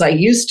 And because I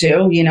used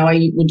to,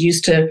 I would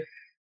used to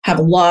have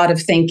a lot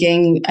of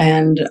thinking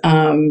and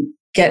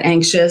get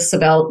anxious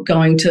about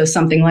going to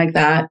something like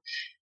that.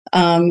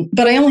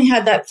 But I only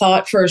had that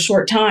thought for a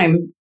short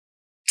time.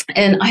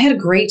 And I had a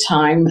great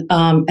time.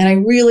 And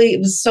it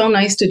was so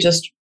nice to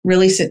just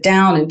really sit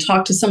down and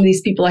talk to some of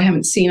these people I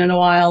haven't seen in a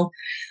while.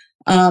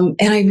 And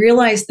I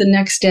realized the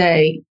next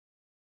day,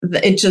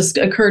 it just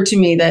occurred to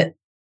me that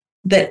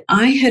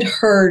I had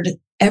heard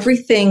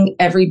everything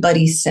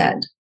everybody said.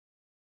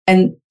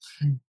 And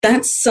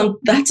that's a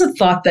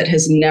thought that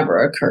has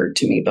never occurred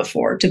to me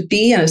before, to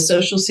be in a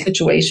social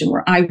situation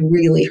where I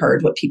really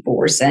heard what people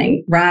were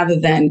saying rather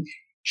than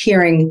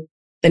hearing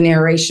the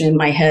narration in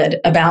my head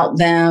about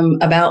them,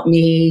 about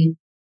me,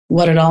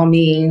 what it all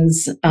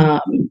means.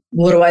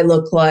 What do I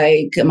look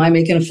like? Am I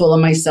making a fool of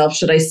myself?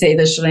 Should I say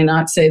this? Should I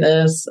not say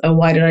this?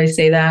 Why did I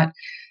say that?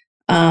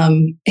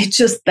 It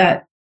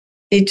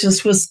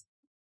just was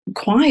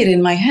quiet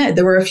in my head.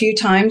 There were a few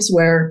times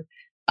where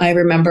I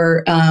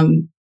remember,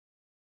 I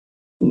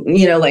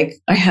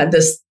had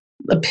this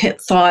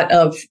thought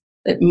of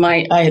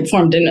I had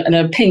formed an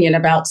opinion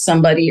about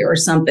somebody or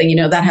something,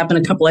 that happened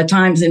a couple of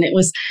times. And it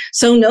was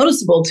so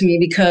noticeable to me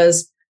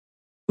because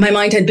my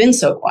mind had been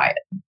so quiet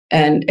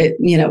and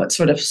it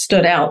sort of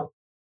stood out.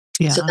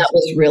 Yeah. So that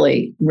was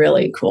really,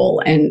 really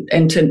cool. And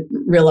to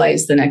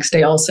realize the next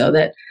day also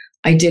that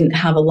I didn't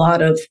have a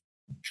lot of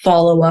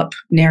follow-up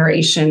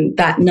narration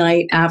that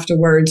night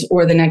afterwards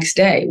or the next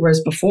day.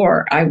 Whereas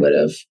before I would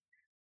have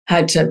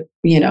had to,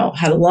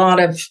 had a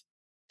lot of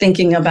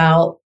thinking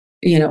about,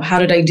 how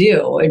did I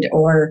do?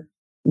 Or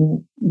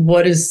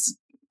what did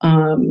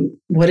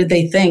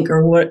they think?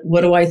 Or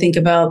what do I think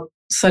about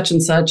such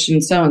and such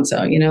and so,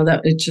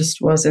 that it just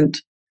wasn't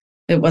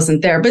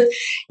there. But,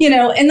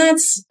 and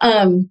that's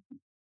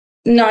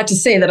not to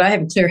say that I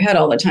have a clear head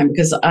all the time,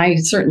 because I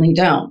certainly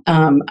don't.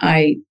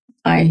 I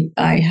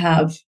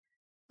have,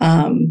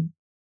 I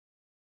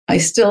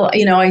still,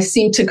 I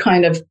seem to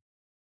kind of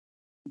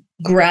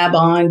grab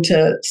on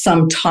to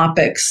some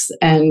topics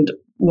and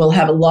will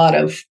have a lot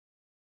of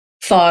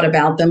thought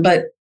about them,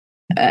 but,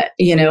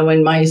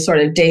 in my sort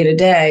of day to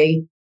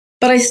day,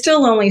 but I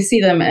still only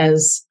see them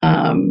as,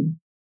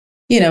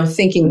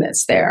 thinking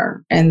that's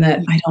there, and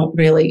that I don't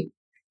really,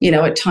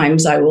 at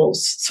times I will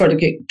sort of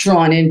get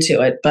drawn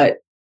into it, but,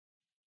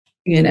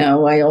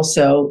 I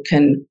also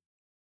can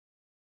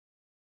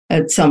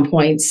at some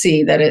point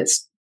see that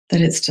it's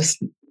just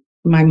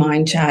my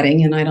mind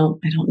chatting, and I don't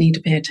need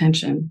to pay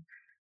attention.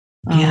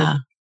 Yeah.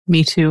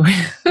 Me too.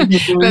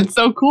 That's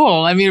so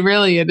cool. I mean,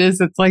 really, it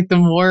is. It's like the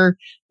more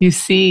you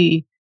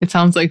see, it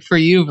sounds like for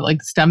you,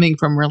 like stemming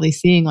from really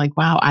seeing like,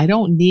 wow, I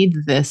don't need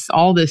this.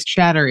 All this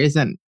chatter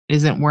isn't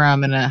where how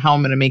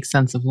I'm going to make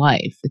sense of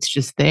life. It's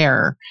just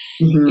there.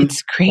 Mm-hmm.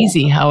 It's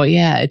crazy how,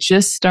 it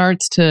just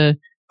starts to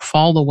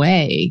fall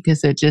away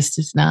because it just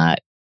is not,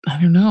 I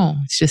don't know.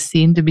 It's just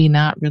seemed to be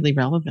not really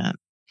relevant.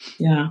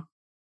 Yeah.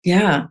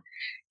 Yeah.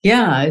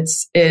 Yeah.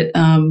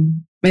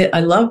 I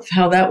love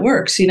how that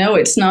works.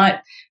 It's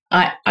not,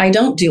 I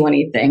don't do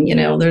anything,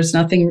 there's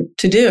nothing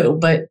to do,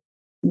 but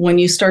when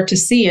you start to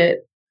see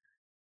it,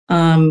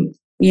 the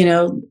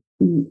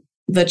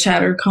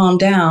chatter calm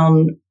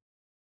down,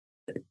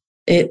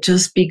 it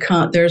just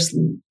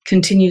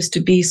continues to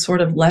be sort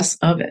of less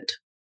of it.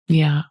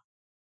 Yeah.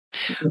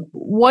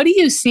 What do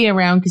you see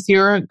around? Because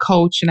you're a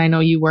coach, and I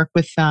know you work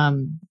with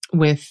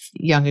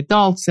young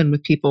adults and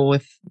with people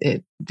with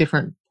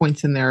different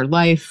points in their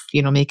life,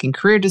 making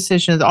career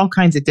decisions, all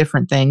kinds of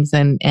different things,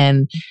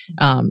 and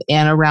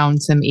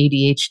around some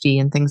ADHD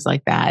and things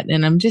like that.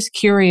 And I'm just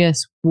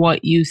curious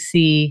what you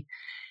see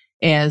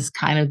as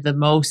kind of the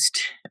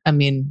most. I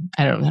mean,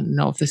 I don't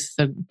know if this is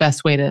the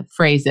best way to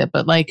phrase it,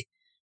 but like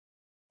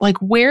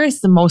where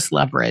is the most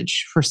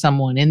leverage for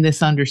someone in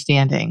this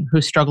understanding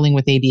who's struggling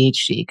with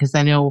ADHD? Because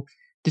I know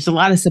there's a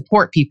lot of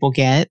support people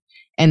get,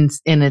 and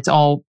it's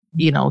all,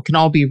 it can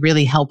all be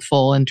really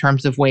helpful in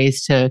terms of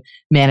ways to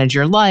manage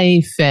your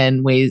life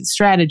and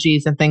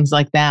strategies and things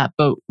like that.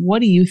 But what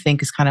do you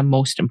think is kind of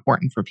most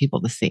important for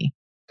people to see?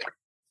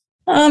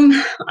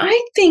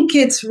 I think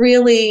it's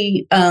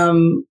really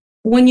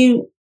when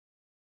you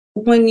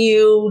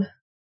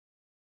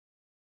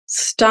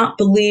stop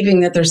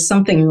believing that there's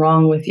something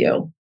wrong with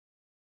you,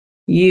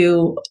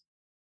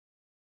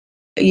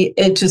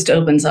 it just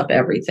opens up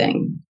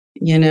everything.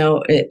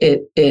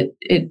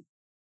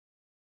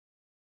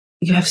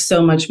 You have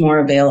so much more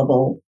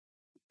available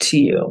to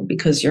you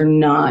because you're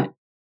not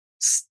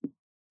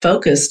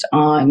focused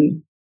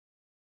on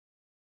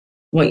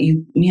what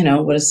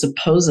is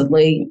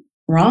supposedly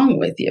wrong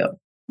with you.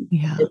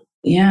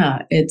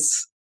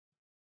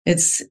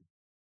 It's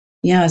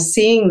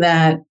seeing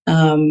that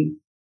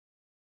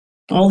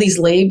all these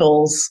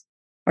labels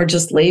are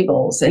just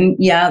labels, and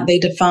they have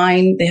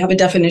a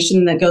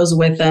definition that goes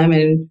with them,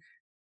 and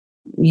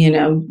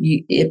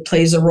it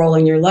plays a role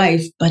in your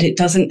life, but it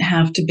doesn't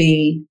have to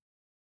be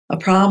a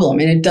problem,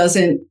 and it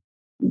doesn't,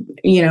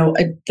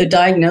 the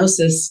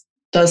diagnosis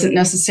doesn't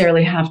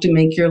necessarily have to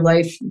make your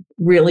life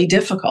really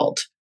difficult.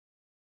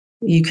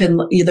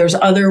 There's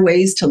other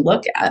ways to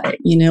look at it.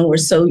 We're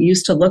so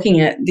used to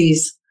looking at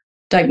these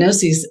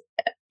diagnoses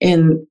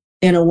in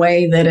a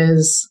way that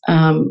is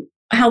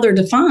how they're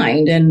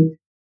defined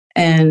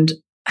and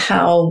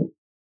how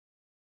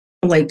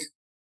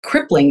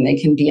crippling they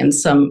can be in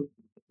some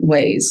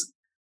ways.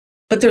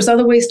 But there's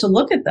other ways to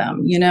look at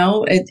them, in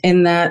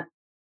that,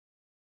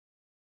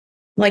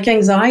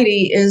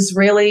 anxiety is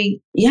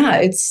really,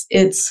 it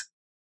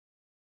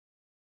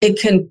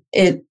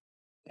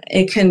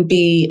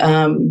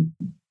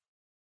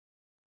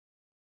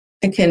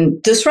can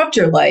disrupt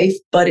your life,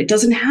 but it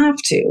doesn't have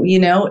to.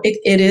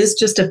 It is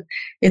just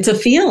it's a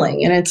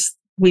feeling, and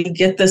we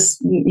get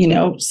this.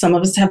 Some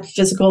of us have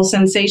physical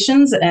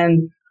sensations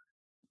and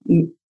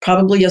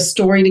probably a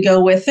story to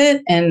go with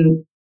it,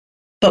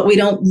 but we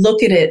don't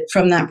look at it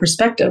from that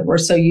perspective. We're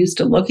so used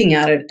to looking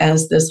at it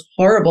as this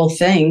horrible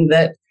thing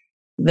that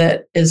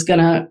is going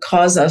to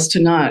cause us to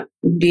not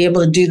be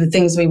able to do the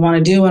things we want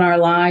to do in our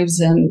lives,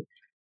 and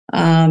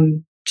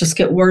just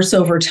get worse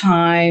over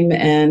time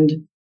and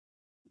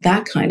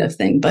that kind of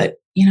thing. But,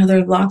 there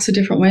are lots of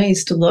different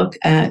ways to look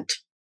at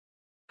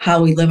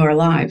how we live our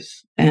life.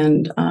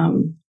 And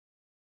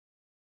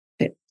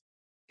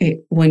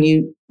when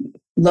you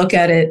look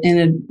at it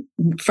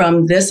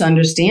from this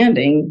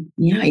understanding,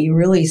 you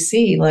really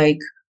see life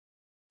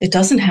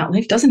doesn't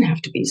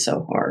have to be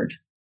so hard.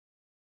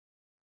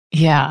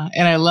 Yeah.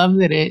 And I love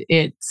that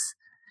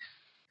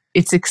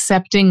it's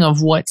accepting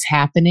of what's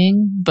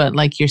happening, but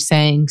like you're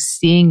saying,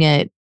 seeing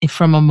it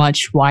from a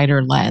much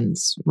wider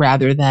lens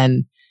rather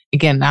than,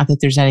 again, not that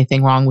there's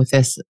anything wrong with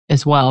this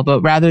as well,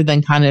 but rather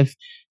than kind of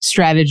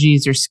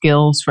strategies or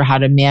skills for how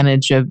to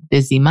manage a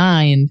busy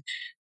mind,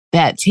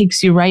 that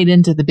takes you right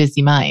into the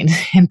busy mind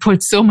and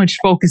puts so much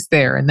focus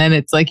there. And then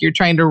it's like you're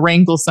trying to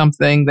wrangle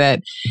something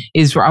that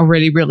is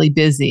already really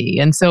busy.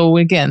 And so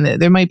again,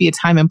 there might be a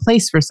time and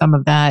place for some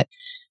of that,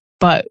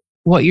 but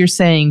what you're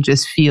saying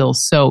just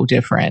feels so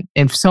different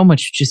and so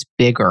much just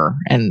bigger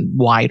and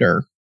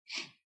wider.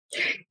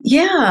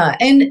 Yeah.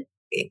 And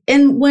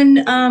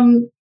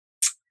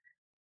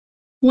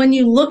when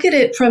you look at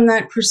it from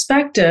that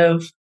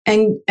perspective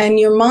and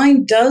your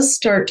mind does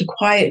start to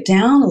quiet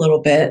down a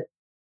little bit,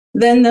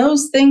 then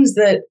those things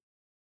that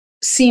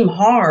seem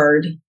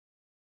hard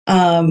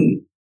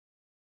don't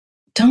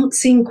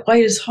seem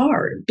quite as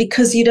hard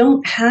because you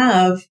don't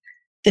have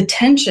the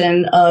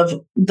tension of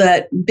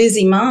that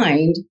busy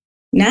mind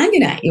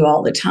nagging at you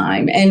all the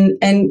time. And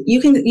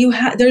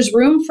there's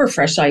room for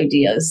fresh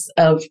ideas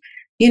of,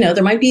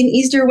 there might be an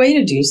easier way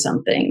to do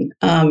something.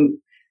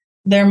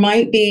 There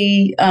might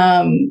be,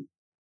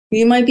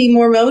 you might be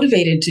more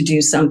motivated to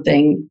do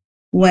something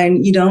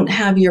when you don't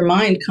have your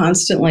mind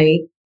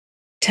constantly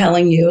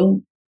telling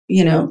you,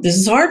 this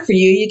is hard for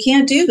you. You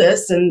can't do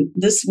this. And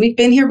we've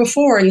been here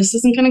before and this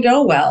isn't going to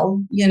go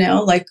well.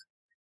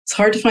 It's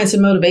hard to find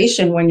some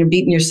motivation when you're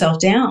beating yourself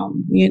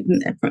down.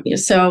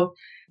 So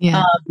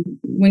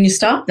when you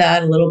stop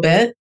that a little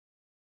bit,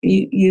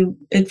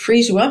 it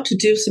frees you up to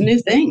do some new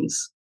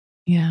things.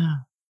 Yeah.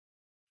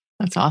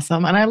 That's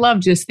awesome. And I love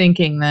just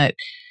thinking that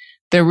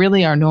there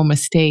really are no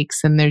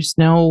mistakes and there's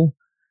no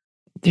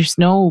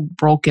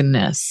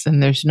brokenness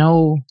and there's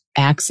no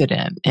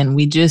accident. And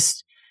we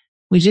just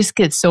we just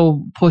get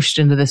so pushed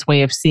into this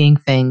way of seeing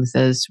things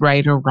as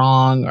right or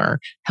wrong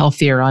or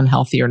healthy or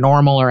unhealthy or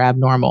normal or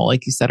abnormal,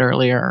 like you said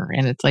earlier.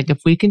 And it's like,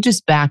 if we can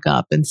just back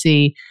up and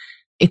see,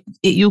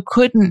 you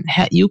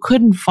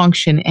couldn't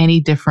function any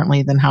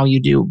differently than how you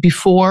do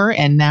before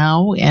and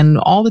now and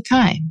all the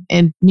time.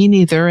 And me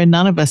neither. And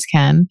none of us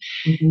can.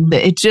 Mm-hmm.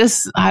 It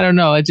just, I don't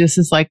know. It just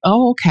is like,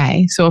 oh,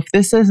 okay. So if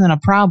this isn't a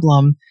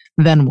problem,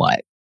 then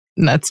what?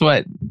 And that's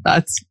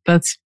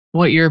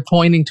what you're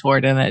pointing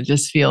toward. And it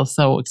just feels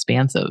so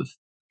expansive.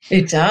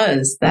 It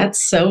does.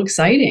 That's so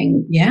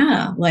exciting.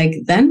 Yeah. Like,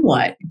 then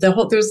what?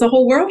 There's the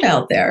whole world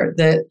out there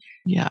that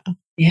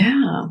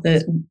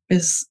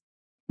is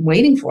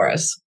waiting for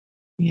us.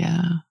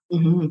 Yeah.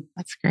 Mm-hmm.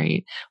 That's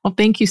great. Well,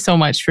 thank you so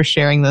much for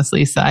sharing this,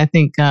 Lisa. I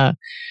think,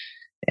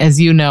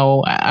 as you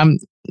know,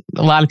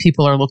 a lot of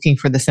people are looking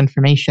for this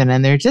information,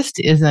 and there just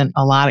isn't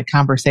a lot of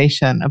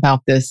conversation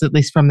about this, at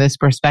least from this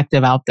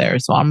perspective out there.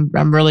 So I'm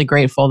really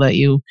grateful that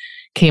you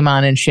came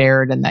on and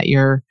shared, and that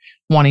you're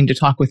wanting to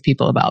talk with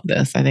people about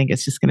this. I think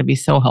it's just going to be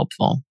so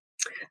helpful.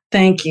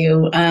 Thank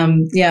you.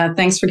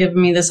 Thanks for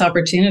giving me this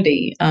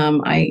opportunity.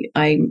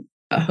 I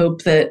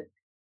hope that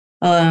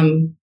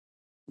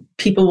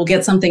people will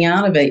get something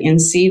out of it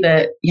and see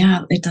that,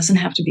 it doesn't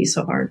have to be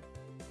so hard,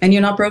 and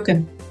you're not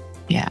broken.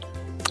 Yeah.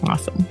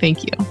 Awesome.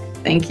 Thank you.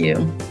 Thank you.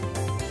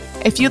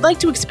 If you'd like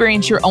to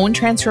experience your own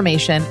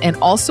transformation and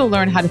also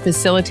learn how to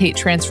facilitate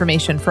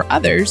transformation for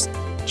others,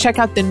 check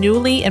out the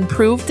newly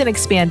improved and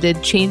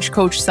expanded Change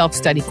Coach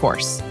Self-Study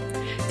course.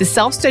 The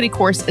self-study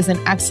course is an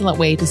excellent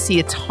way to see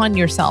a ton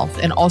yourself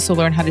and also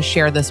learn how to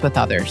share this with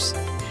others.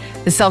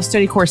 The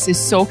self-study course is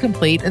so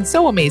complete and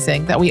so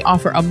amazing that we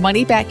offer a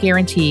money-back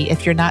guarantee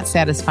if you're not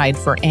satisfied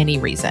for any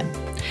reason.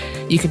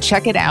 You can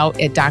check it out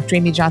at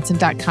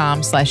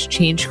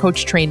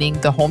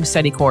dramyjohnson.com/changecoachtraining, the home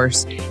study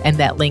course, and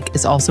that link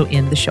is also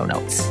in the show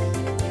notes.